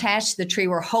still attached to the tree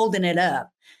were holding it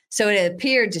up. So it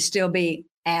appeared to still be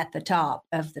at the top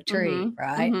of the tree,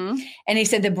 right? And he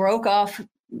said the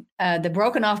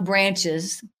broken off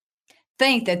branches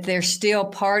think that they're still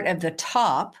part of the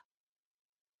top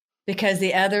because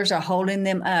the others are holding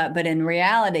them up. But in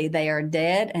reality, they are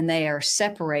dead and they are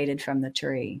separated from the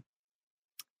tree.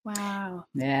 Wow.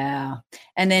 Yeah.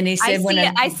 And then he said,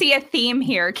 I see a theme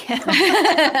here, Kim.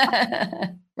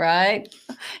 Right?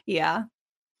 Yeah.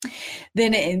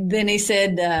 Then he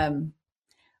said,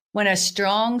 when a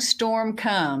strong storm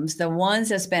comes, the ones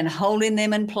that's been holding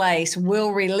them in place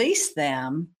will release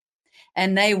them,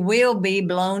 and they will be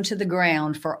blown to the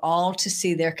ground for all to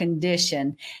see their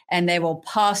condition, and they will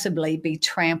possibly be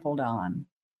trampled on.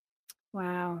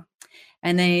 Wow.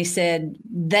 And then he said,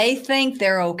 they think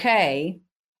they're okay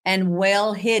and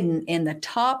well hidden in the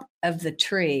top of the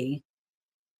tree,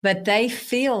 but they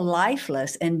feel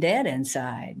lifeless and dead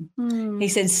inside. He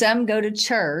said, some go to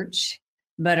church,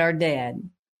 but are dead.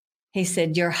 He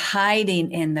said, you're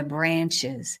hiding in the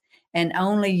branches, and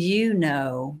only you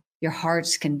know your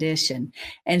heart's condition.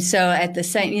 And so at the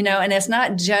same, and it's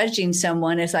not judging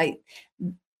someone. It's like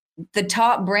the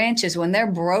top branches, when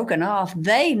they're broken off,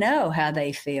 they know how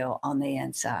they feel on the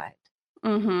inside. We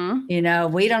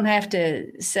don't have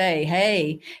to say,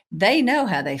 hey, they know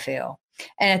how they feel.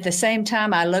 And at the same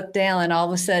time, I looked down and all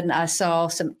of a sudden I saw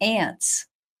some ants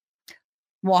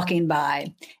walking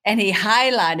by, and he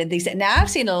highlighted these. Now I've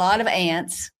seen a lot of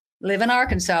ants. Live in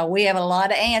Arkansas. We have a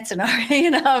lot of ants in our,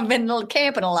 I've been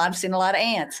camping a lot. I've seen a lot of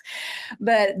ants,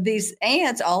 but these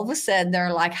ants, all of a sudden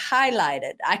they're like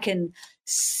highlighted. I can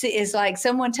see, it's like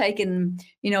someone taking,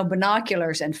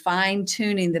 binoculars and fine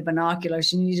tuning the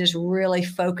binoculars, and you just really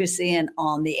focus in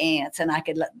on the ants. And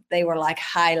they were like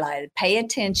highlighted. Pay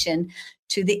attention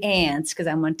to the ants, because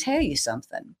I'm going to tell you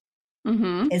something.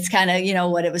 It's kind of,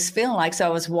 what it was feeling like. So I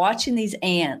was watching these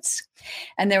ants,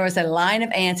 and there was a line of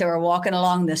ants that were walking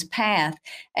along this path,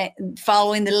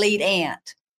 following the lead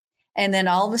ant. And then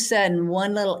all of a sudden,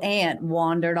 one little ant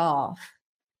wandered off,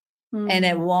 and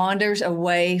it wanders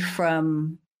away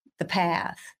from the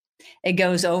path. It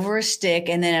goes over a stick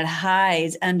and then it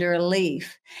hides under a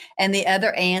leaf. And the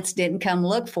other ants didn't come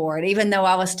look for it, even though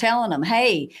I was telling them,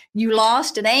 hey, you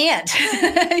lost an ant.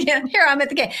 Here I'm at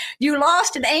the gate. You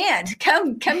lost an ant.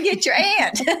 Come get your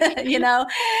ant, and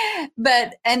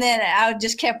then I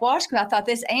just kept watching. I thought,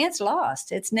 this ant's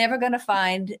lost. It's never going to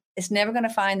find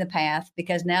the path,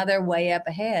 because now they're way up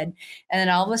ahead. And then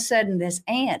all of a sudden this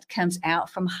ant comes out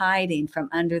from hiding from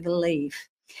under the leaf.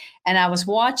 And I was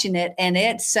watching it, and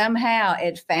it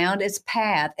found its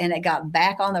path, and it got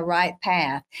back on the right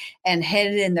path and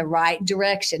headed in the right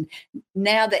direction.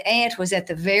 Now the ant was at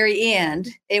the very end.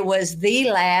 It was the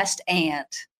last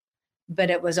ant, but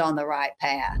it was on the right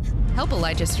path. Help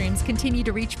Elijah Streams continue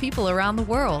to reach people around the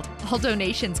world. All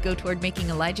donations go toward making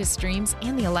Elijah Streams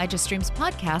and the Elijah Streams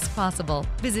podcast possible.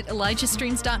 Visit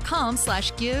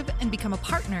ElijahStreams.com/give and become a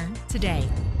partner today.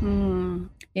 And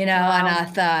I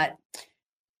thought,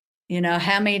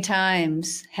 how many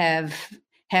times have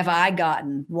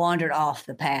I wandered off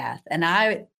the path, and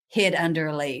I hid under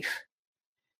a leaf,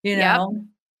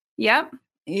 Yep.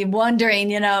 You're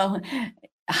wondering,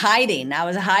 hiding. I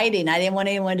was hiding. I didn't want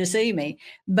anyone to see me,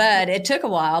 but it took a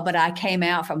while, but I came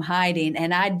out from hiding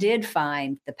and I did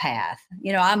find the path.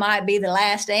 I might be the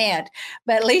last ant,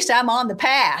 but at least I'm on the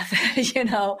path,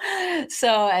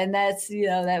 so, and that's,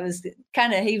 that was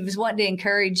kind of, he was wanting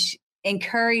to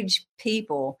encourage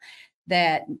people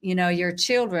that, your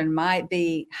children might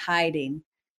be hiding.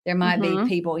 There might be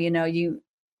people,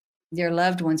 your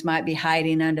loved ones might be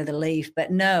hiding under the leaf,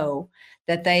 but know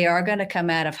that they are going to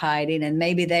come out of hiding, and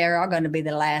maybe they are going to be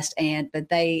the last ant, but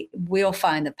they will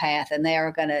find the path, and they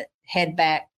are going to head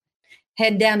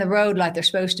down the road like they're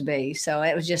supposed to be. So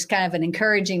it was just kind of an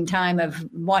encouraging time of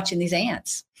watching these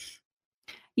ants.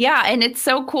 Yeah. And it's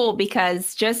so cool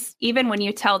because just even when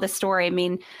you tell the story, I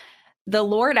mean, the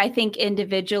Lord, I think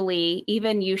individually,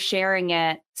 even you sharing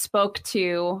it, spoke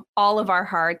to all of our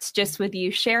hearts just with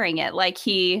you sharing it. Like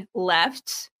he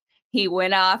left, he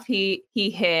went off, he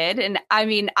hid. And I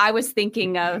mean, I was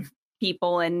thinking of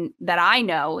people that I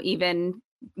know, even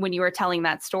when you were telling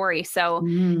that story. So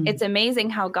it's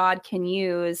amazing how God can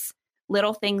use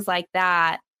little things like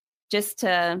that just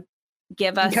to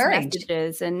give us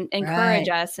messages and encourage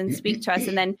us and speak to us.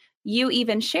 And then you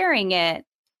even sharing it,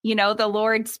 the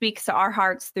Lord speaks to our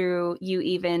hearts through you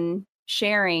even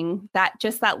sharing that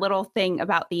little thing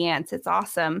about the ants. It's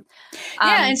awesome.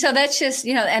 And so that's just,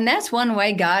 and that's one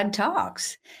way God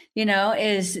talks,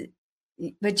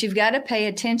 but you've got to pay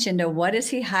attention to what is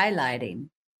he highlighting?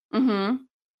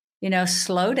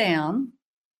 Slow down.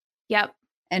 Yep.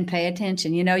 And pay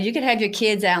attention. You could have your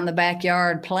kids out in the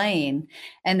backyard playing,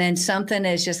 and then something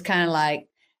is just kind of like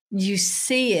you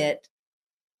see it,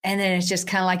 and then it's just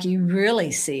kind of like you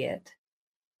really see it.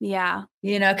 Yeah.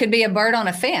 It could be a bird on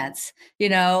a fence,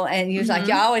 and you're like,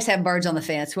 you always have birds on the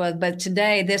fence. Well, but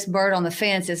today this bird on the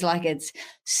fence is like, it's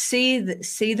see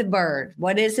the bird.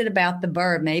 What is it about the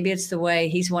bird? Maybe it's the way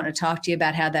he's wanting to talk to you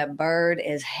about how that bird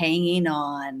is hanging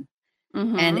on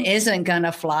and isn't going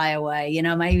to fly away.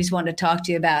 Maybe he's wanting to talk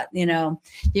to you about,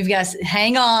 you've got to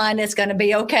hang on. It's going to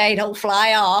be okay. Don't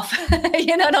fly off.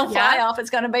 Don't fly off. It's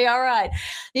going to be all right.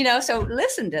 So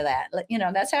listen to that.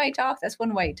 That's how he talks. That's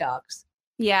one way he talks.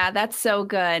 Yeah, that's so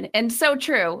good and so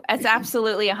true. It's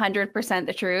absolutely 100%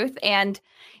 the truth. And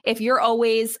if you're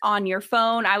always on your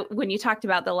phone, when you talked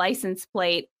about the license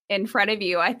plate in front of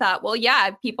you, I thought, well, yeah,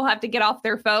 people have to get off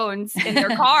their phones in their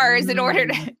cars in order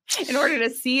to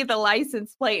see the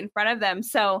license plate in front of them.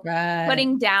 So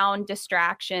putting down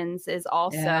distractions is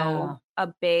also a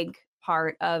big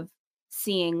part of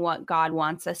seeing what God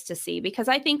wants us to see, because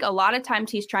I think a lot of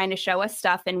times he's trying to show us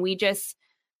stuff and we just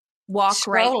walk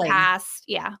right past.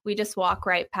 Yeah, we just walk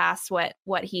right past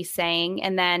what he's saying.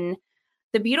 And then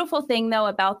the beautiful thing though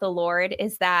about the Lord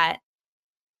is that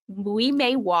we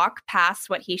may walk past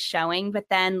what he's showing, but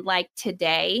then like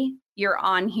today you're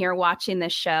on here watching the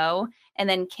show and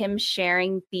then Kim's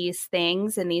sharing these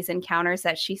things and these encounters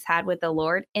that she's had with the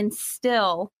Lord. And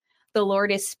still the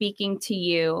Lord is speaking to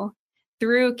you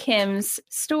through Kim's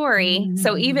story.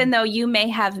 So even though you may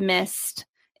have missed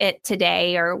it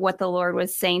today or what the Lord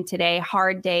was saying today,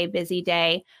 hard day, busy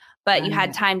day, but you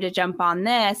had time to jump on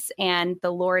this and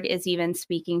the Lord is even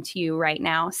speaking to you right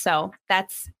now. So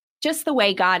that's just the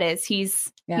way God is.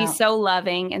 He's so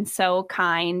loving and so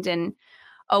kind and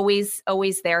always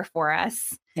there for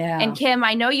us. Yeah. And Kim,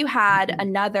 I know you had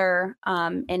another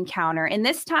encounter, and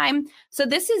this time, so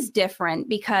this is different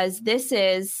because this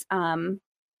is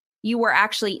you were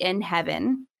actually in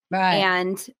heaven. Right.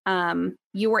 And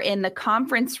you were in the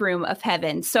conference room of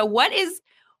heaven. So what is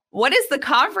the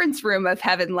conference room of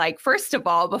heaven like? First of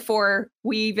all, before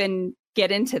we even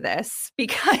get into this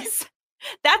because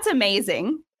that's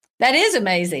amazing. That is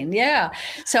amazing. Yeah.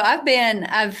 So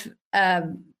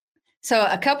so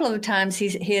a couple of times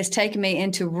he has taken me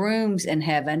into rooms in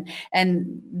heaven,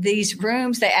 and these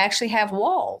rooms, they actually have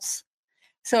walls.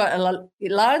 So a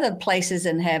lot of the places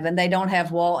in heaven, they don't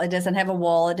have wall. It doesn't have a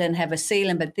wall. It doesn't have a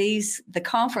ceiling. But the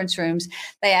conference rooms,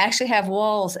 they actually have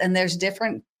walls, and there's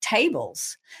different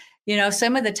tables. You know,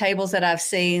 some of the tables that I've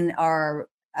seen are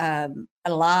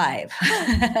alive,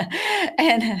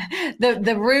 and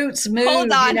the roots move.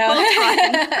 Hold on, you know? hold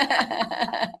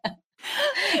on.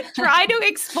 Try to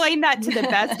explain that to the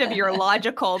best of your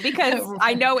logical, because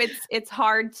I know it's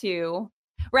hard to.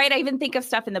 Right. I even think of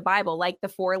stuff in the Bible, like the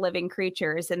 4 living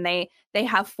creatures, and they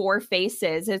have 4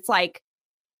 faces. It's like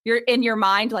you're in your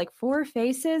mind, like 4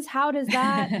 faces. How does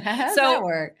that? How does that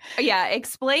work? Yeah.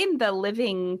 Explain the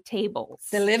living tables.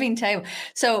 The living table.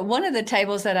 So one of the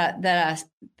tables that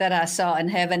I saw in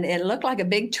heaven, it looked like a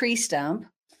big tree stump.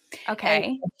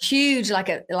 Okay. Huge, like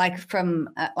a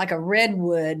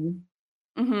redwood.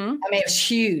 Mm-hmm. I mean, it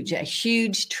was huge, a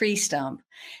huge tree stump.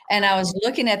 And I was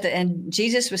looking at and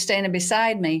Jesus was standing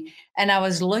beside me, and I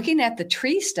was looking at the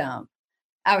tree stump.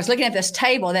 I was looking at this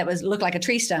table that looked like a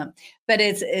tree stump, but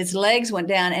its legs went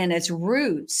down and its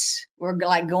roots were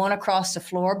like going across the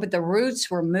floor, but the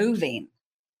roots were moving.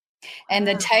 And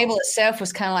the table itself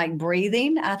was kind of like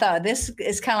breathing. I thought, this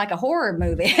is kind of like a horror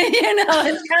movie.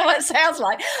 It's kind of what it sounds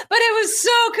like. But it was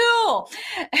so cool.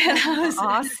 And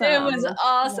awesome. It was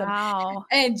awesome. Wow.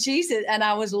 And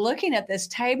I was looking at this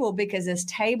table because this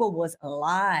table was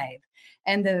alive.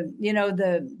 And the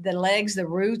legs, the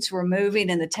roots were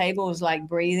moving, and the table was like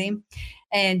breathing.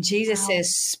 And Jesus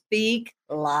says, "Speak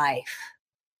life.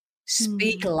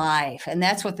 Speak life." And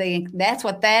that's what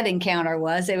that encounter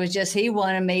was. It was just, he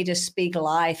wanted me to speak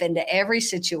life into every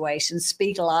situation,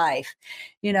 speak life,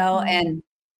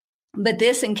 but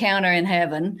this encounter in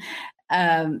heaven,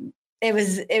 it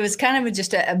was kind of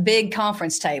just a big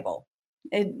conference table.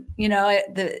 It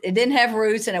didn't have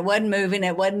roots, and it wasn't moving.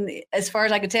 It wasn't, as far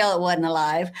as I could tell, it wasn't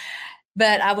alive,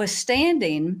 but I was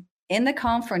standing in the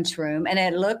conference room, and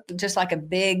it looked just like a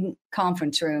big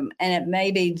conference room. And it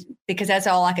may be because that's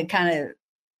all I could kind of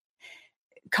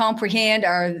comprehend,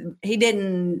 or he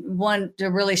didn't want to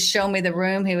really show me the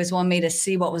room. He was wanting me to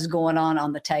see what was going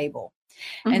on the table.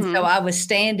 Mm-hmm. And so I was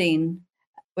standing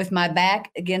with my back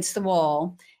against the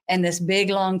wall and this big,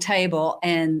 long table,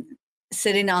 and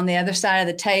sitting on the other side of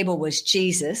the table was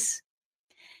Jesus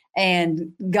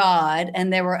and God.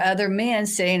 And there were other men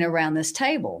sitting around this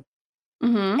table.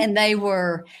 Mm-hmm. And I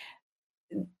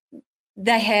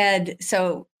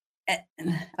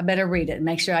better read it and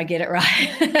make sure I get it right.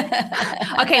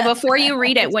 Okay, before you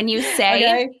read it, when you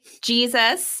say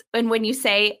Jesus, and when you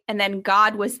say, and then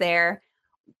God was there,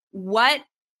 what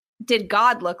did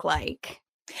God look like?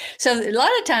 So a lot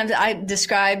of times I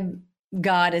describe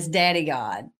God as Daddy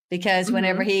God, because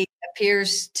whenever he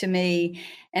appears to me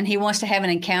and he wants to have an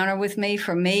encounter with me,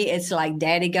 for me, it's like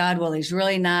Daddy God. Well, he's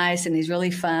really nice and he's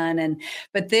really fun.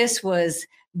 But this was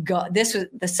God. This was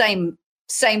the same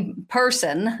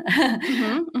person.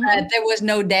 There was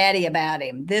no daddy about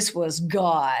him. This was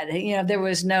God. There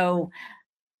was no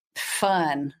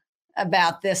fun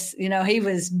about this. He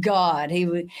was God. He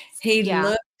looked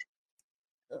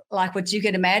like what you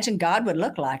could imagine God would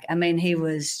look like. I mean, he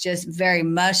was just very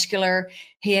muscular.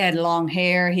 He had long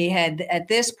hair. At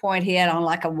this point, he had on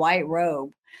like a white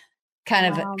robe, kind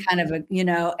of a,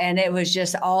 and it was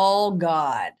just all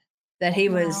God, that he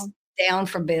was down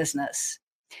for business.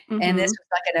 And this was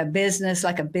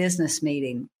like a business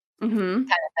meeting kind of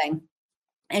thing.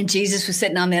 And Jesus was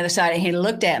sitting on the other side, and he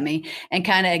looked at me and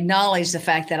kind of acknowledged the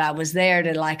fact that I was there,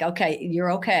 to like, okay, you're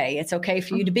okay. It's okay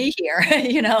for you to be here,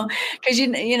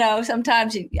 because,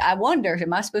 sometimes I wonder,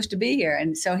 am I supposed to be here?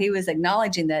 And so he was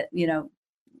acknowledging that, you're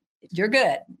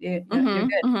good. You're good.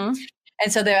 And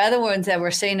so there are other ones that were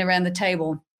sitting around the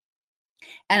table.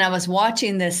 And I was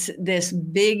watching this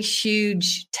big,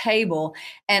 huge table.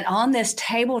 And on this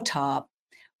tabletop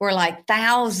were like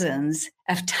thousands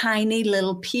of tiny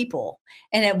little people.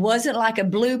 And it wasn't like a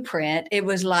blueprint. It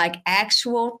was like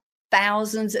actual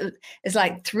thousands. It's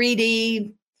like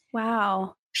 3D.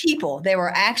 Wow. People. They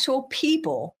were actual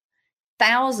people,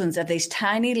 thousands of these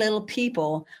tiny little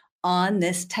people on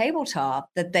this tabletop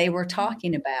that they were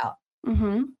talking about.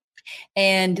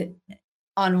 And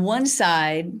on one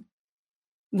side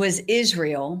was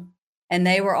Israel, and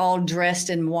they were all dressed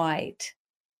in white.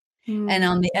 And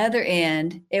on the other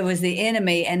end, it was the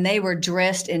enemy, and they were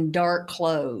dressed in dark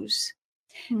clothes.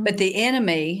 But the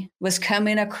enemy was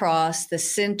coming across the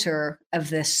center of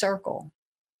this circle.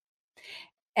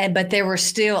 but there were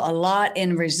still a lot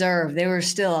in reserve. There was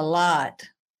still a lot,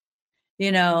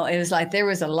 it was like there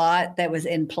was a lot that was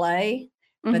in play,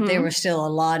 but there was still a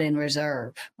lot in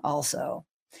reserve also.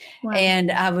 Wow.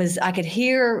 And I could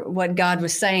hear what God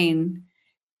was saying.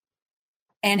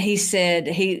 And he said,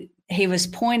 he was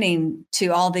pointing to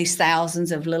all these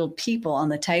thousands of little people on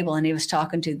the table, and he was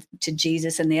talking to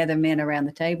Jesus and the other men around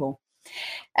the table.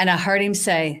 And I heard him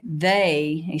say,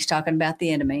 he's talking about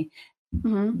the enemy,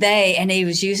 they, and he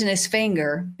was using his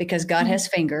finger because God has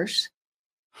fingers,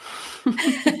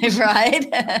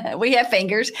 right? We have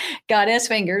fingers. God has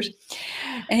fingers.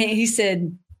 And he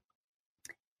said,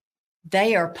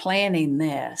 they are planning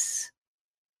this,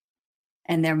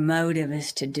 and their motive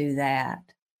is to do that.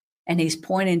 And he's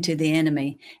pointing to the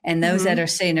enemy, and those that are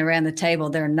sitting around the table,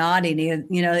 they're nodding,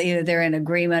 either they're in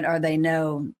agreement or they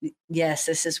know, yes,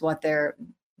 this is what they're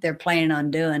planning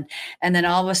on doing. And then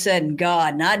all of a sudden,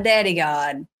 God, not Daddy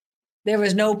God, there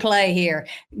was no play here.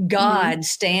 God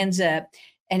stands up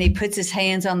and he puts his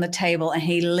hands on the table and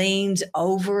he leans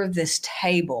over this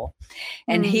table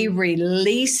and he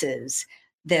releases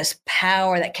this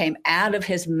power that came out of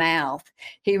his mouth.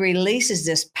 He releases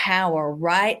this power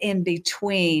right in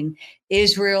between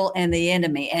Israel and the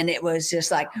enemy. And it was just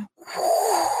like,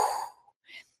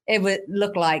 it would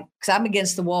look like, because I'm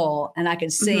against the wall and I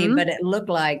can see, but it looked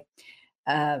like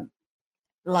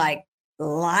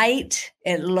light.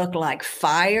 It looked like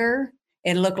fire.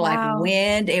 It looked like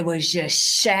wind. It was just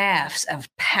shafts of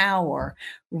power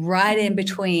right in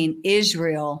between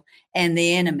Israel and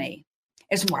the enemy.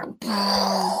 It's more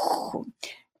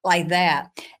like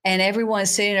that. And everyone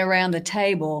sitting around the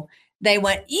table, they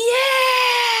went, yeah,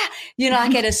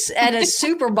 like at a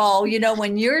Super Bowl,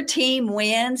 when your team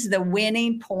wins the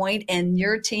winning point and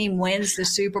your team wins the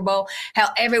Super Bowl, how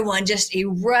everyone just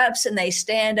erupts and they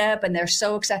stand up and they're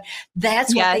so excited.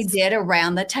 That's what they did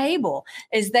around the table,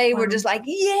 is they were just like,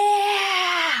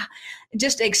 yeah,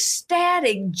 just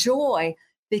ecstatic joy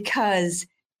because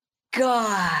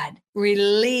God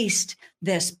released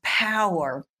this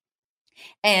power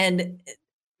and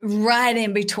right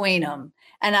in between them.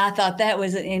 And I thought that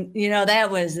was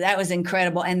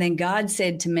incredible. And then God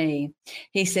said to me,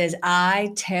 he says,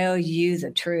 I tell you the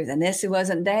truth. And this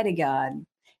wasn't Daddy God.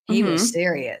 He was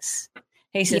serious.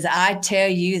 He says, I tell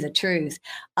you the truth.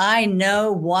 I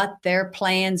know what their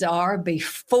plans are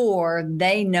before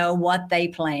they know what they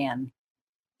plan.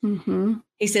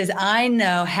 He says, I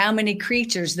know how many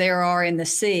creatures there are in the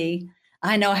sea.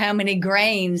 I know how many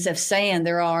grains of sand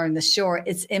there are in the shore.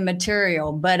 It's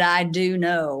immaterial, but I do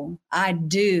know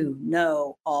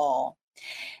all.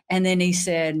 And then he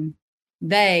said,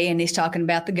 and he's talking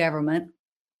about the government,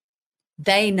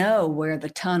 they know where the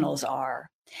tunnels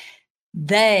are.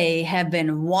 They have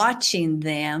been watching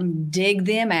them dig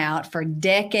them out for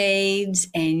decades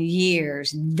and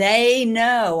years. They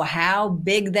know how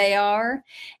big they are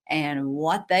and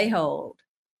what they hold.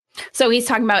 So he's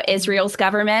talking about Israel's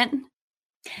government?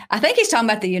 I think he's talking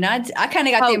about the United. I kind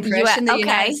of got the impression I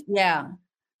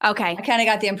kind of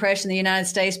got the impression the United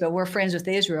States, but we're friends with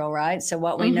Israel, right? So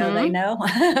what we know, they know.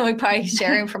 We probably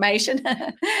share information.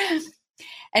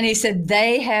 And he said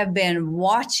they have been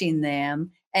watching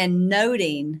them and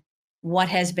noting what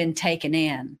has been taken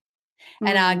in.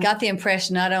 And I got the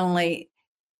impression not only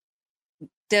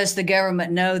does the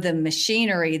government know the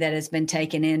machinery that has been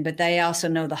taken in, but they also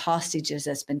know the hostages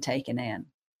that's been taken in.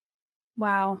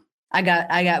 Wow. I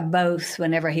got both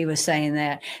whenever he was saying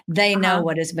that. They know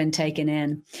what has been taken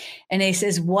in. And he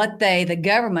says, what the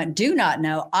government do not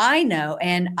know, I know,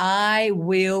 and I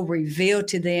will reveal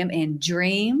to them in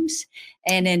dreams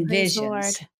and in visions. Lord.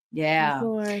 Yeah.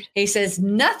 Lord. He says,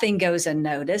 nothing goes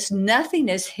unnoticed. Nothing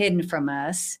is hidden from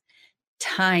us.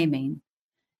 Timing.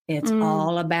 It's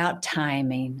all about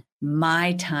timing.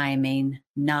 My timing,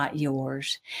 not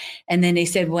yours. And then he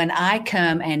said, when I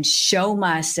come and show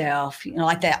myself,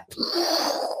 like that,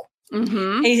 he,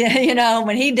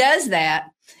 when he does that,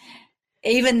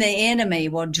 even the enemy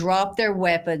will drop their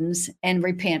weapons and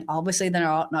repent. Obviously, they're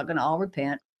not going to all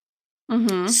repent.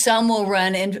 Some will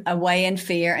run away in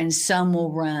fear and some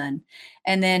will run.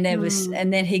 And then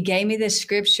and then he gave me this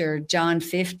scripture, John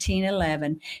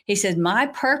 15:11. He said, my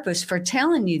purpose for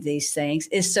telling you these things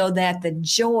is so that the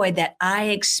joy that I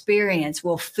experience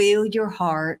will fill your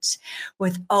hearts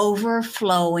with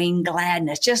overflowing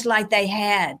gladness, just like they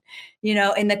had,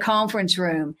 in the conference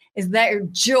room, is their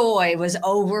joy was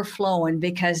overflowing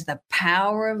because the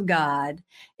power of God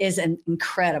is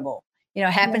incredible. It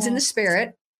happens in the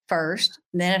spirit first,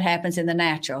 then it happens in the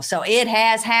natural. So it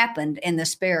has happened in the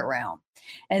spirit realm.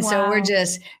 And so we're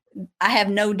just I have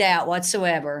no doubt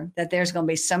whatsoever that there's going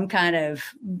to be some kind of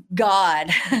God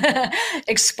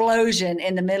explosion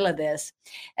in the middle of this.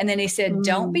 And then he said,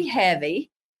 don't be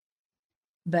heavy,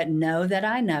 but know that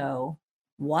I know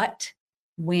what,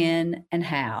 when, and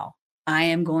how I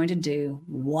am going to do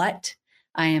what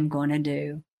I am going to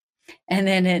do. And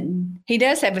then he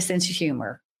does have a sense of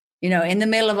humor. In the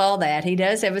middle of all that, he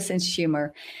does have a sense of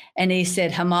humor. And he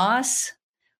said, Hamas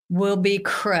will be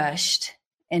crushed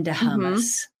into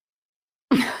hummus.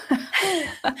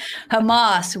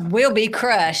 Hamas will be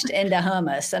crushed into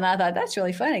hummus. And I thought, that's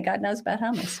really funny. God knows about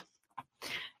hummus.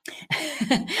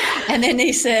 And then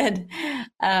he said,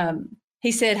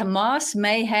 Hamas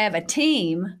may have a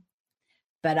team,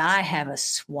 but I have a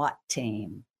SWAT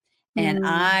team. And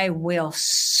I will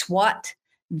swat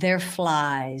their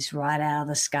flies right out of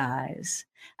the skies.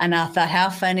 And I thought, how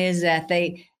funny is that?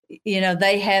 They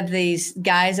have these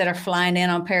guys that are flying in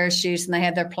on parachutes, and they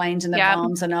have their planes and their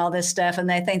bombs and all this stuff. And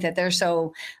they think that they're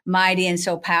so mighty and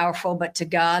so powerful, but to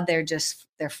God, they're flies.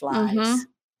 They're flies.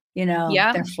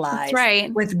 That's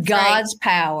right. With God's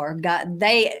power,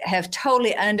 they have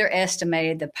totally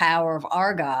underestimated the power of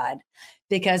our God,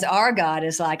 because our God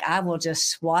is like, I will just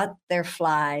swat their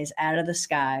flies out of the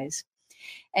skies.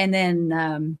 And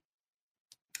then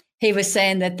he was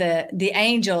saying that the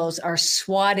angels are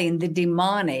swatting the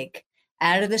demonic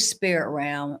out of the spirit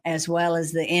realm, as well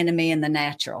as the enemy in the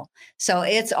natural. So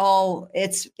it's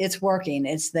working.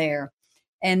 It's there.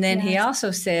 And then he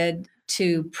also said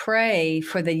to pray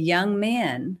for the young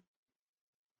men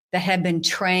that have been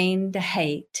trained to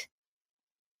hate.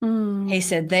 He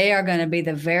said they are going to be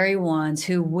the very ones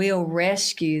who will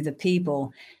rescue the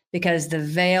people, because the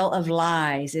veil of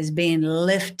lies is being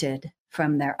lifted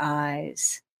from their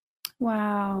eyes.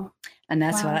 Wow. And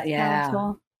that's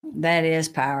powerful. That is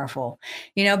powerful.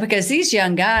 Because these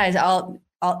young guys all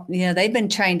they've been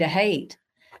trained to hate.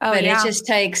 But it just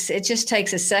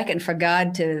takes a second for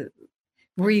God to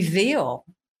reveal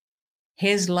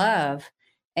his love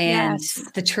and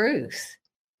the truth.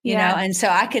 And so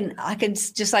I can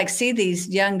just like see these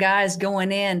young guys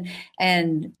going in,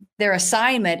 and their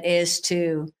assignment is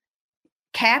to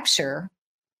capture,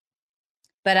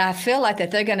 but I feel like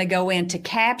that they're going to go in to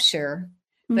capture,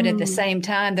 but at the same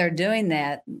time they're doing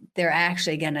that, they're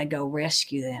actually going to go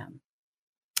rescue them.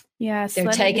 Yes.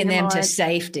 They're taking them to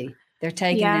safety. They're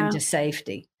taking them to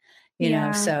safety,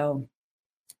 so.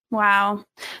 Wow.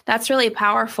 That's really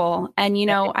powerful. And,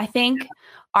 I think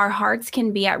our hearts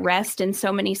can be at rest in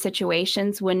so many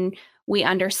situations when we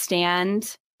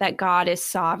understand that God is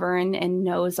sovereign and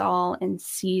knows all and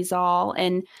sees all.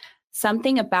 And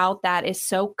something about that is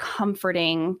so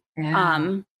comforting,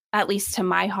 at least to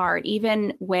my heart,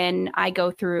 even when I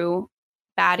go through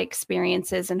bad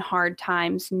experiences and hard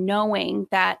times, knowing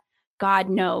that God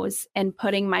knows and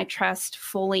putting my trust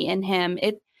fully in him.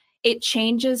 It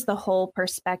changes the whole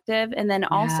perspective. And then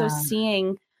also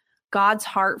seeing God's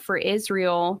heart for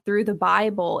Israel through the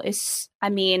Bible is,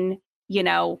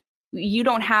 you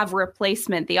don't have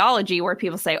replacement theology where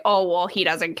people say, oh, well, he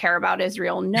doesn't care about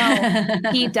Israel. No,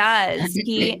 he does.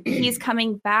 He's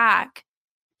coming back.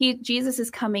 Jesus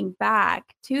is coming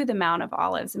back to the Mount of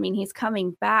Olives. He's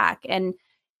coming back. And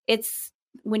it's,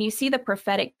 when you see the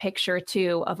prophetic picture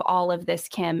too of all of this,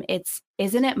 Kim,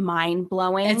 isn't it mind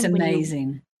blowing? It's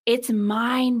amazing. It's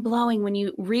mind blowing when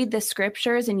you read the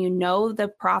scriptures and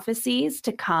the prophecies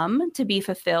to come to be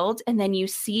fulfilled. And then you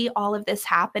see all of this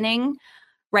happening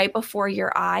right before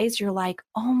your eyes. You're like,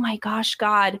 oh my gosh,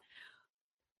 God,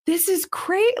 this is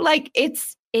great. Like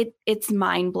it's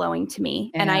mind blowing to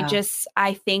me. Yeah. And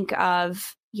I think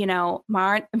of,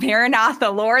 Maranatha,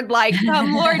 Lord, like,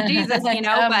 come Lord Jesus,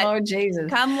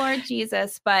 come Lord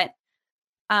Jesus. But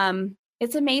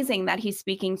it's amazing that he's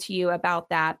speaking to you about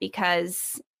that,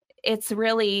 because it's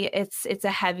really, it's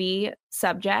a heavy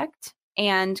subject,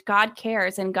 and God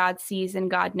cares and God sees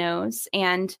and God knows.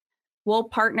 And we'll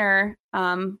partner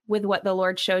with what the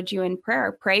Lord showed you in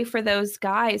prayer. Pray for those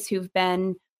guys who've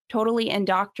been totally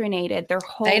indoctrinated their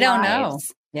whole lives. They don't know.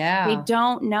 Yeah. They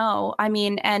don't know.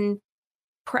 And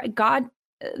God,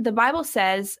 the Bible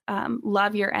says,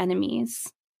 love your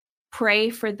enemies.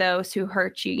 Pray for those who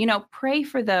hurt you. Pray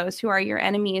for those who are your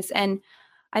enemies. And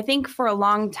I think for a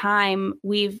long time,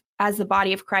 as the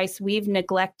body of Christ, we've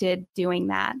neglected doing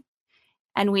that.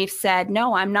 And we've said,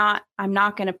 no, I'm not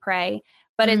going to pray.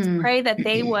 But it's pray that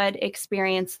they would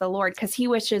experience the Lord, because he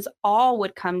wishes all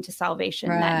would come to salvation,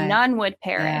 that none would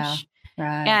perish. Yeah.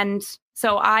 Right. And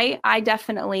so I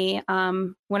definitely,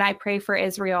 when I pray for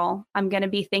Israel, I'm going to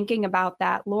be thinking about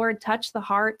that. Lord, touch the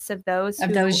hearts of those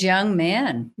young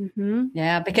men. Mm-hmm.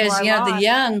 Yeah, because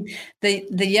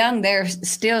the young, they're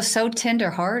still so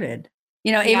tenderhearted.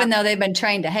 Even though they've been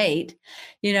trained to hate,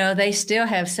 they still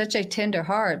have such a tender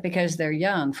heart because they're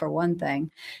young, for one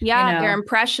thing. Yeah, they're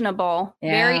impressionable,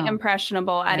 very Yeah.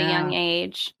 impressionable at a young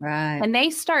age. Right. And they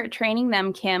start training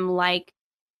them, Kim, like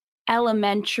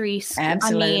elementary school.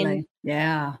 Absolutely. I mean,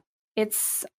 yeah.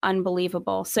 It's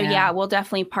unbelievable. So Yeah. we'll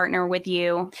definitely partner with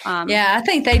you. I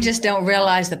think they just don't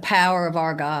realize the power of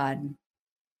our God.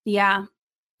 Yeah.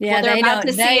 Yeah, well, they're about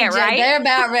to see it, right? They're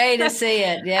about ready to see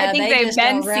it. Yeah, I think they've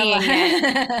been seeing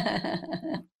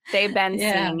it. They've been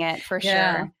seeing it for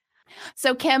sure.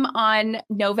 So Kim, on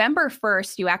November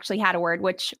 1st, you actually had a word,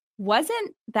 which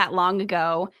wasn't that long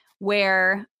ago,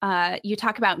 where you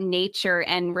talk about nature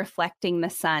and reflecting the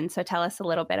sun. So tell us a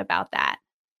little bit about that.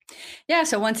 Yeah.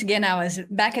 So once again, I was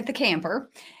back at the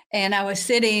camper and I was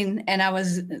sitting and I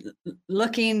was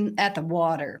looking at the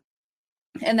water.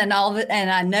 And then and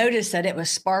I noticed that it was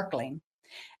sparkling.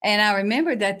 And I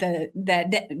remembered that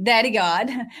that Daddy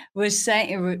God was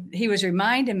saying, he was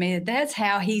reminding me that that's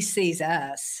how he sees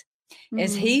us,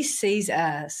 is he sees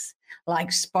us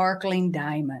like sparkling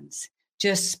diamonds,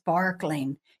 just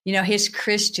sparkling. His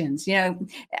Christians,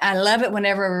 I love it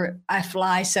whenever I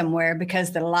fly somewhere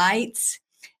because the lights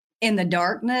in the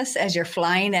darkness as you're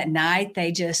flying at night,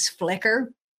 they just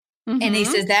flicker. And he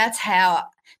says, that's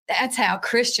how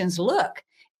Christians look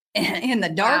in the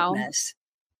darkness.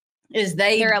 Wow.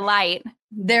 They're a light.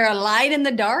 They're a light in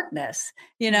the darkness,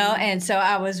 And so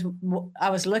I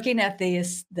was looking at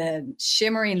the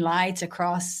shimmering lights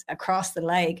across the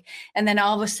lake, and then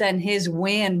all of a sudden his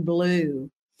wind blew,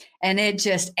 and it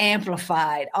just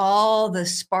amplified all the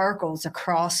sparkles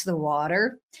across the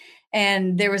water.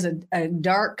 And there was a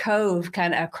dark cove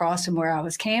kind of across from where I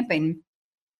was camping,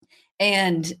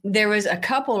 and there was a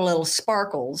couple little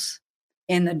sparkles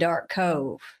in the dark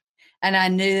cove. And I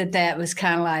knew that was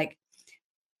kind of like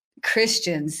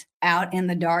Christians out in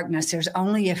the darkness. There's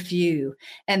only a few.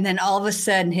 And then all of a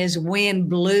sudden his wind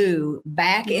blew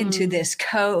back into this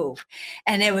cove.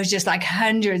 And it was just like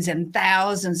hundreds and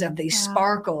thousands of these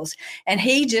sparkles. And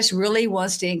he just really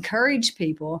wants to encourage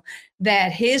people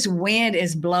that his wind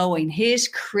is blowing. His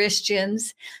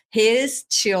Christians, his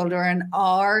children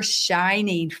are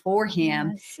shining for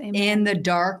him in the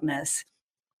darkness.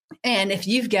 And if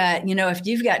you've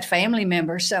got family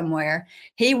members somewhere,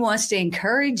 he wants to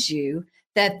encourage you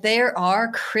that there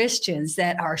are Christians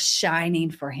that are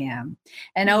shining for him.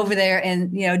 And over there, and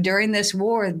during this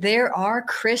war, there are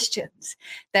Christians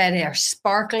that are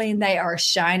sparkling, they are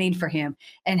shining for him.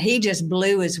 And he just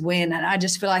blew his wind. And I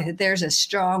just feel like that there's a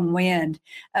strong wind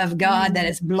of God that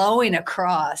is blowing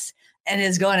across and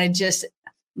is going to just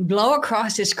blow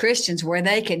across his Christians where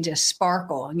they can just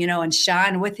sparkle, and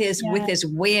shine with his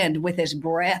wind, with his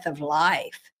breath of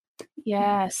life.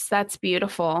 Yes, that's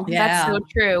beautiful. Yeah. That's so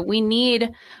true. We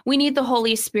need the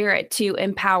Holy Spirit to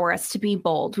empower us to be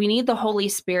bold. We need the Holy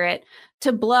Spirit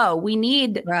to blow. We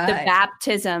need the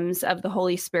baptisms of the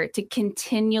Holy Spirit to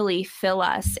continually fill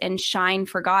us and shine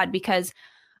for God. Because,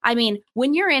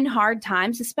 when you're in hard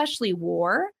times, especially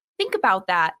war, think about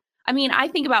that. I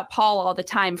think about Paul all the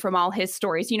time from all his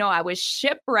stories. I was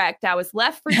shipwrecked. I was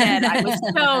left for dead. I was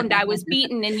stoned. I was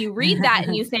beaten. And you read that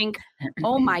and you think,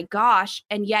 oh my gosh.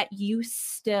 And yet you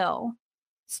still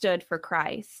stood for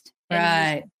Christ.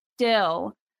 And you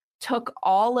still took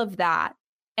all of that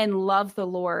and loved the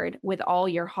Lord with all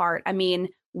your heart.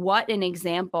 What an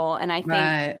example. And I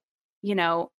think,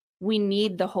 we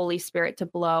need the Holy Spirit to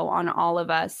blow on all of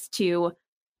us to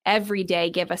every day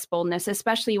give us boldness,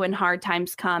 especially when hard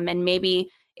times come. And maybe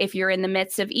if you're in the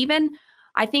midst of even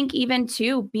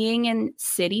too being in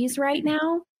cities right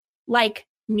now, like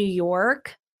New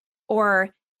York or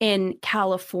in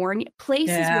California,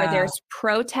 places where there's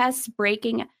protests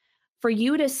breaking, for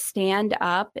you to stand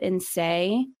up and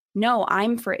say, no,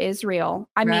 I'm for Israel.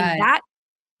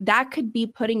 That could be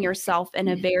putting yourself in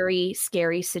a very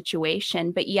scary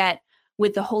situation, but yet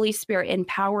with the Holy Spirit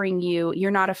empowering you, you're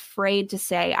not afraid to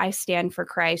say, I stand for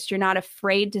Christ. You're not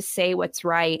afraid to say what's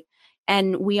right.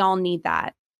 And we all need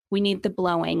that. We need the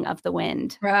blowing of the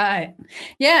wind. Right.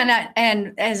 Yeah.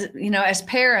 And as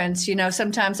parents,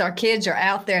 sometimes our kids are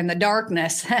out there in the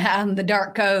darkness, out in the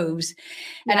dark coves.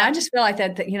 And I just feel like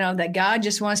that God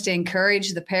just wants to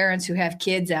encourage the parents who have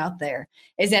kids out there,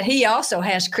 is that he also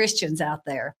has Christians out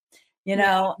there,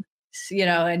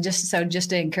 and just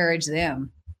to encourage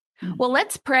them. Well,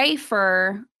 let's pray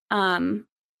for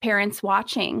parents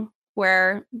watching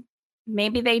where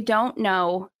maybe they don't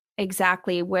know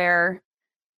exactly where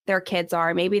their kids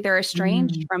are. Maybe they're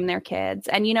estranged from their kids.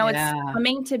 And, it's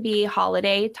coming to be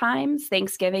holiday times,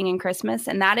 Thanksgiving and Christmas.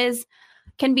 And that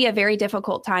can be a very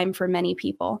difficult time for many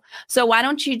people. So why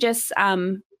don't you just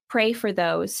pray for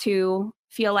those who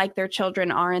feel like their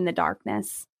children are in the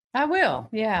darkness. I will.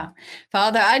 Yeah.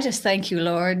 Father, I just thank you,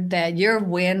 Lord, that your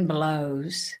wind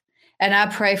blows. And I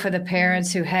pray for the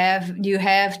parents who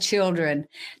have children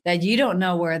that you don't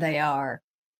know where they are.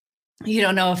 You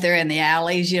don't know if they're in the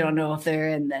alleys. You don't know if they're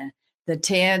in the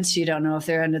tents. You don't know if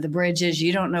they're under the bridges.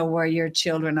 You don't know where your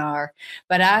children are.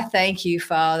 But I thank you,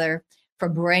 Father, for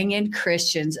bringing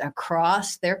Christians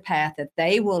across their path that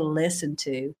they will listen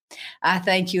to. I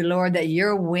thank you, Lord, that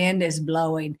your wind is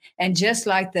blowing. And just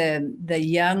like the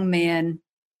young men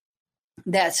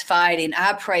that's fighting,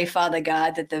 I pray, Father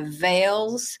God, that the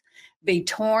veils be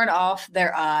torn off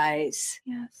their eyes.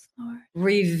 Yes, Lord.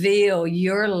 Reveal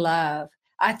your love.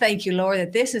 I thank you, Lord,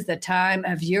 that this is the time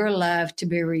of your love to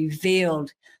be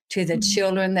revealed to the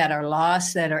children that are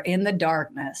lost, that are in the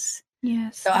darkness.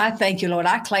 Yes. So I thank you, Lord.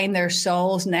 I claim their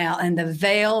souls now, and the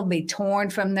veil be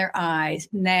torn from their eyes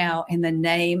now in the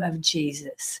name of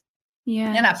Jesus.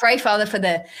 Yeah. And I pray, Father,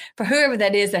 for whoever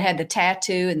that is that had the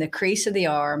tattoo and the crease of the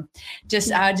arm.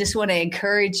 I just want to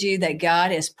encourage you that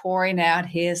God is pouring out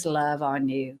his love on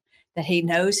you, that he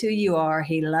knows who you are,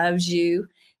 he loves you,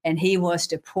 and he wants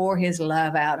to pour his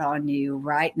love out on you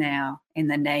right now in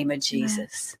the name of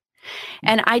Jesus.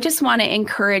 And I just want to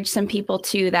encourage some people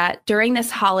too, that during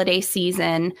this holiday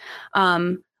season,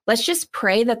 let's just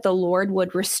pray that the Lord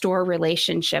would restore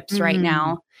relationships right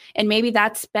now. And maybe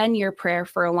that's been your prayer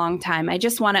for a long time. I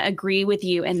just want to agree with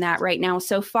you in that right now.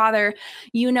 So, Father,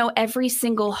 you know every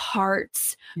single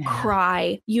heart's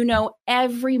cry. You know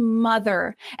every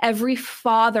mother, every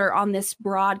father on this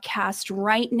broadcast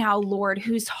right now, Lord,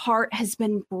 whose heart has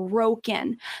been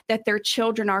broken, that their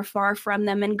children are far from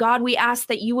them. And God, we ask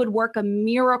that you would work a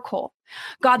miracle.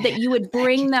 God, that you would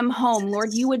bring them home.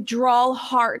 Lord, you would draw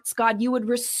hearts. God, you would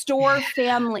restore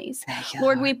families.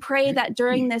 Lord, we pray that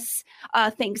during this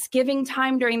Thanksgiving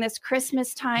time, during this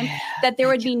Christmas time, that there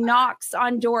would be knocks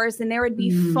on doors and there would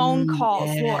be phone calls,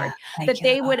 Lord, that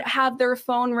they would have their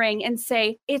phone ring and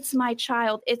say, it's my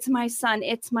child, it's my son,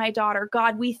 it's my daughter.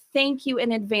 God, we thank you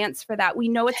in advance for that. We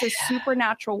know it's a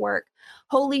supernatural work.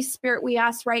 Holy Spirit, we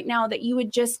ask right now that you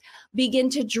would just begin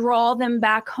to draw them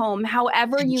back home,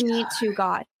 however you need to,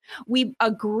 God. We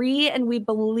agree and we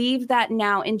believe that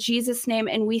now in Jesus' name.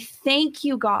 And we thank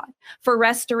you, God, for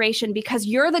restoration, because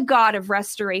you're the God of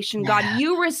restoration. God,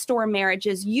 you restore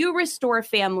marriages. You restore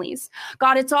families.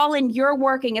 God, it's all in your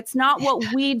working. It's not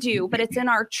what we do, but it's in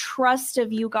our trust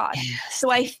of you, God.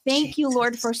 So I thank you,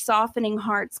 Lord, for softening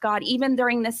hearts, God, even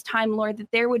during this time, Lord,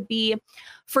 that there would be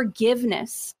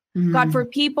forgiveness. God, for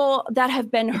people that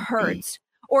have been hurt,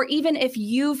 or even if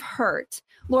you've hurt,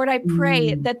 Lord, I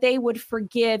pray that they would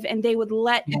forgive and they would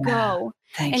let go.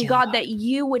 And God, that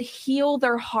you would heal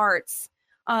their hearts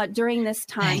during this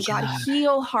time. God,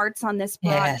 heal hearts on this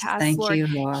broadcast,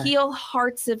 Lord. Heal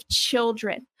hearts of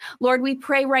children. Lord, we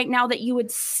pray right now that you would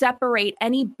separate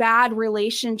any bad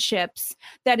relationships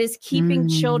that is keeping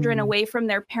children away from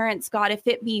their parents, God, if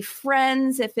it be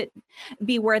friends, if it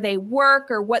be where they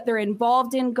work or what they're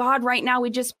involved in. God, right now, we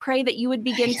just pray that you would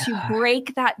begin to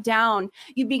break that down.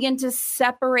 You begin to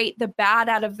separate the bad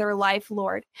out of their life,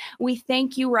 Lord. We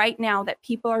thank you right now that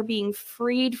people are being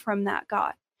freed from that,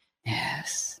 God.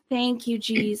 Yes. Thank you,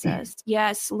 Jesus.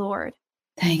 Yes, Lord.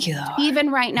 Thank you, Lord. Even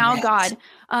right now, God,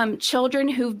 children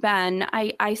who've been,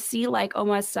 I see like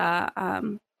almost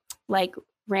like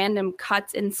random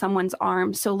cuts in someone's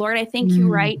arm. So Lord, I thank you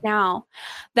right now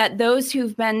that those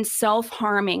who've been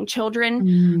self-harming,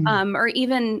 children, or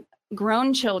even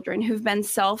grown children who've been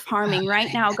self-harming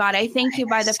right now, God, I thank you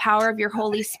by the power of your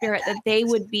Holy Spirit that they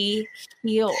would be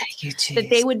healed, that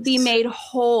they would be made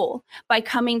whole by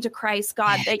coming to Christ,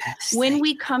 God, that when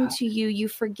we come to you, you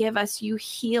forgive us, you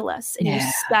heal us, and you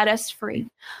set us free.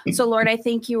 So Lord, I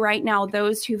thank you right now,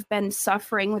 those who've been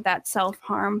suffering with that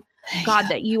self-harm, God,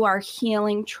 that you are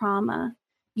healing trauma.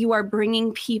 You are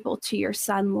bringing people to your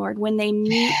son, Lord. When they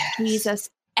meet Jesus,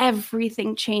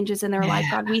 everything changes in their life,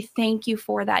 God. We thank you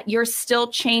for that. You're still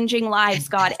changing lives,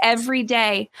 God. Every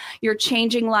day you're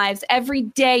changing lives. Every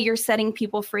day you're setting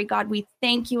people free, God. We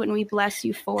thank you and we bless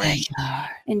you for it.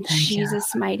 In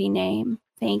Jesus' mighty name.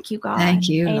 Thank you, God. Thank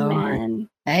you, Amen. Lord.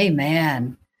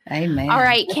 Amen. Amen. All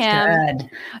right, Kim,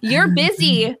 you're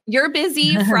busy. You're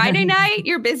busy Friday night.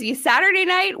 You're busy Saturday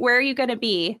night. Where are you going to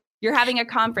be? You're having a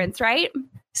conference, right?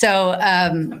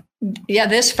 So,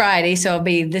 this Friday, so it'll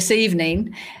be this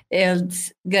evening.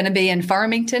 It's going to be in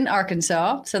Farmington,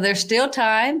 Arkansas. So there's still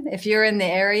time. If you're in the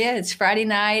area, it's Friday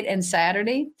night and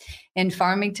Saturday in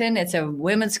Farmington. It's a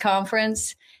women's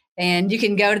conference, and you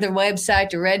can go to their website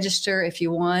to register if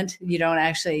you want. You don't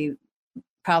actually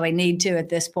probably need to at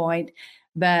this point,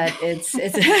 but it's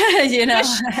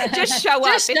just show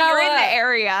up if you're in the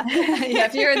area. Yeah,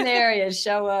 if you're in the area,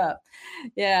 show up.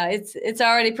 Yeah, it's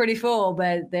already pretty full,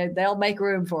 but they'll make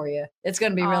room for you. It's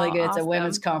going to be really good. Awesome. It's a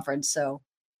women's conference, so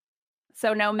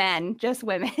no men, just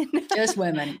women. Just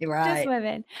women, right? Just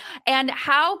women. And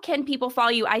how can people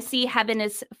follow you? I see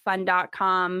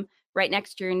heavenisfun.com right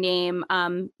next to your name.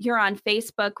 You're on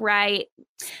Facebook, right?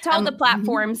 Tell the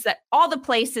platforms that all the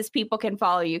places people can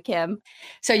follow you, Kim.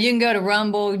 So you can go to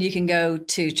Rumble, you can go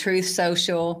to Truth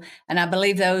Social, and I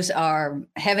believe those are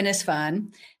Heaven is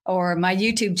Fun, or my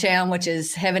YouTube channel, which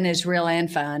is Heaven is Real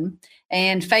and Fun,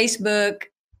 and Facebook,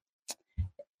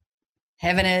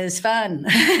 Heaven is Fun.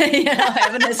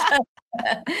 Heaven is fun.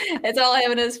 It's all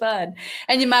Heaven is Fun.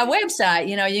 And my website,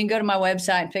 you can go to my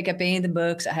website and pick up any of the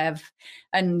books I have,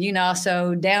 and you can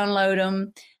also download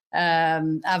them. I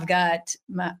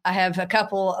have a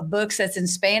couple of books that's in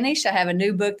Spanish. I have a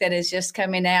new book that is just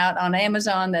coming out on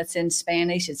Amazon that's in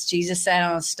Spanish. It's Jesus Sat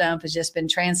on a Stump. It's just been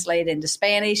translated into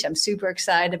Spanish. I'm super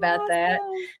excited about that.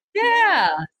 Yeah.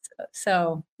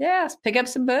 So pick up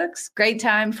some books. Great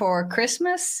time for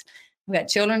Christmas. We've got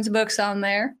children's books on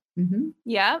there. Mm-hmm.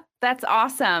 Yeah, that's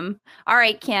awesome. All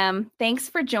right, Kim, thanks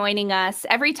for joining us.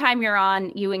 Every time you're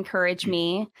on, you encourage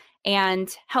me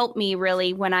and help me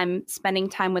really when I'm spending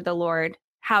time with the Lord,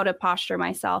 how to posture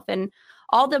myself, and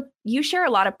you share a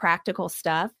lot of practical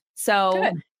stuff. So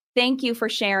good. Thank you for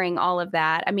sharing all of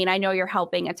that. I mean, I know you're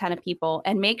helping a ton of people,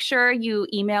 and make sure you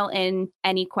email in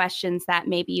any questions that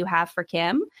maybe you have for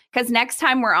Kim, because next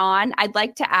time we're on, I'd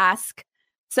like to ask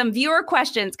some viewer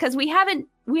questions, because we haven't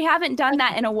done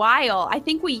that in a while. I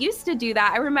think we used to do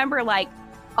that. I remember like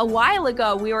a while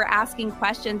ago we were asking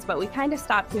questions, but we kind of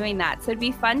stopped doing that. So it'd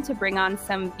be fun to bring on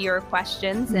some viewer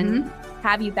questions and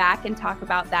have you back and talk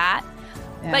about that.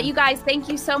 Yeah. But you guys, thank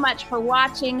you so much for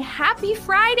watching. Happy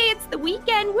Friday. It's the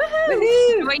weekend.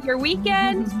 Woohoo! Enjoy your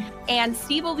weekend. And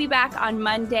Steve will be back on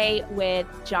Monday with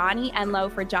Johnny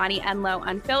Enlow for Johnny Enlow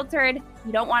Unfiltered.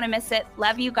 You don't want to miss it.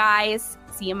 Love you guys.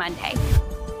 See you Monday.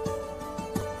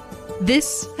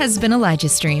 This has been Elijah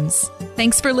Streams.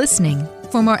 Thanks for listening.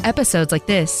 For more episodes like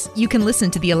this, you can listen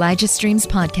to the Elijah Streams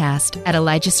podcast at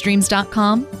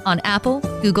ElijahStreams.com, on Apple,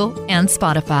 Google, and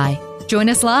Spotify. Join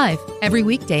us live every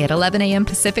weekday at 11 a.m.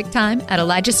 Pacific Time at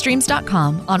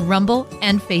ElijahStreams.com, on Rumble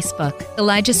and Facebook.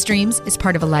 Elijah Streams is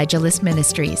part of Elijah List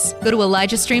Ministries. Go to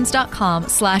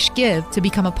ElijahStreams.com/give to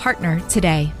become a partner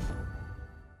today.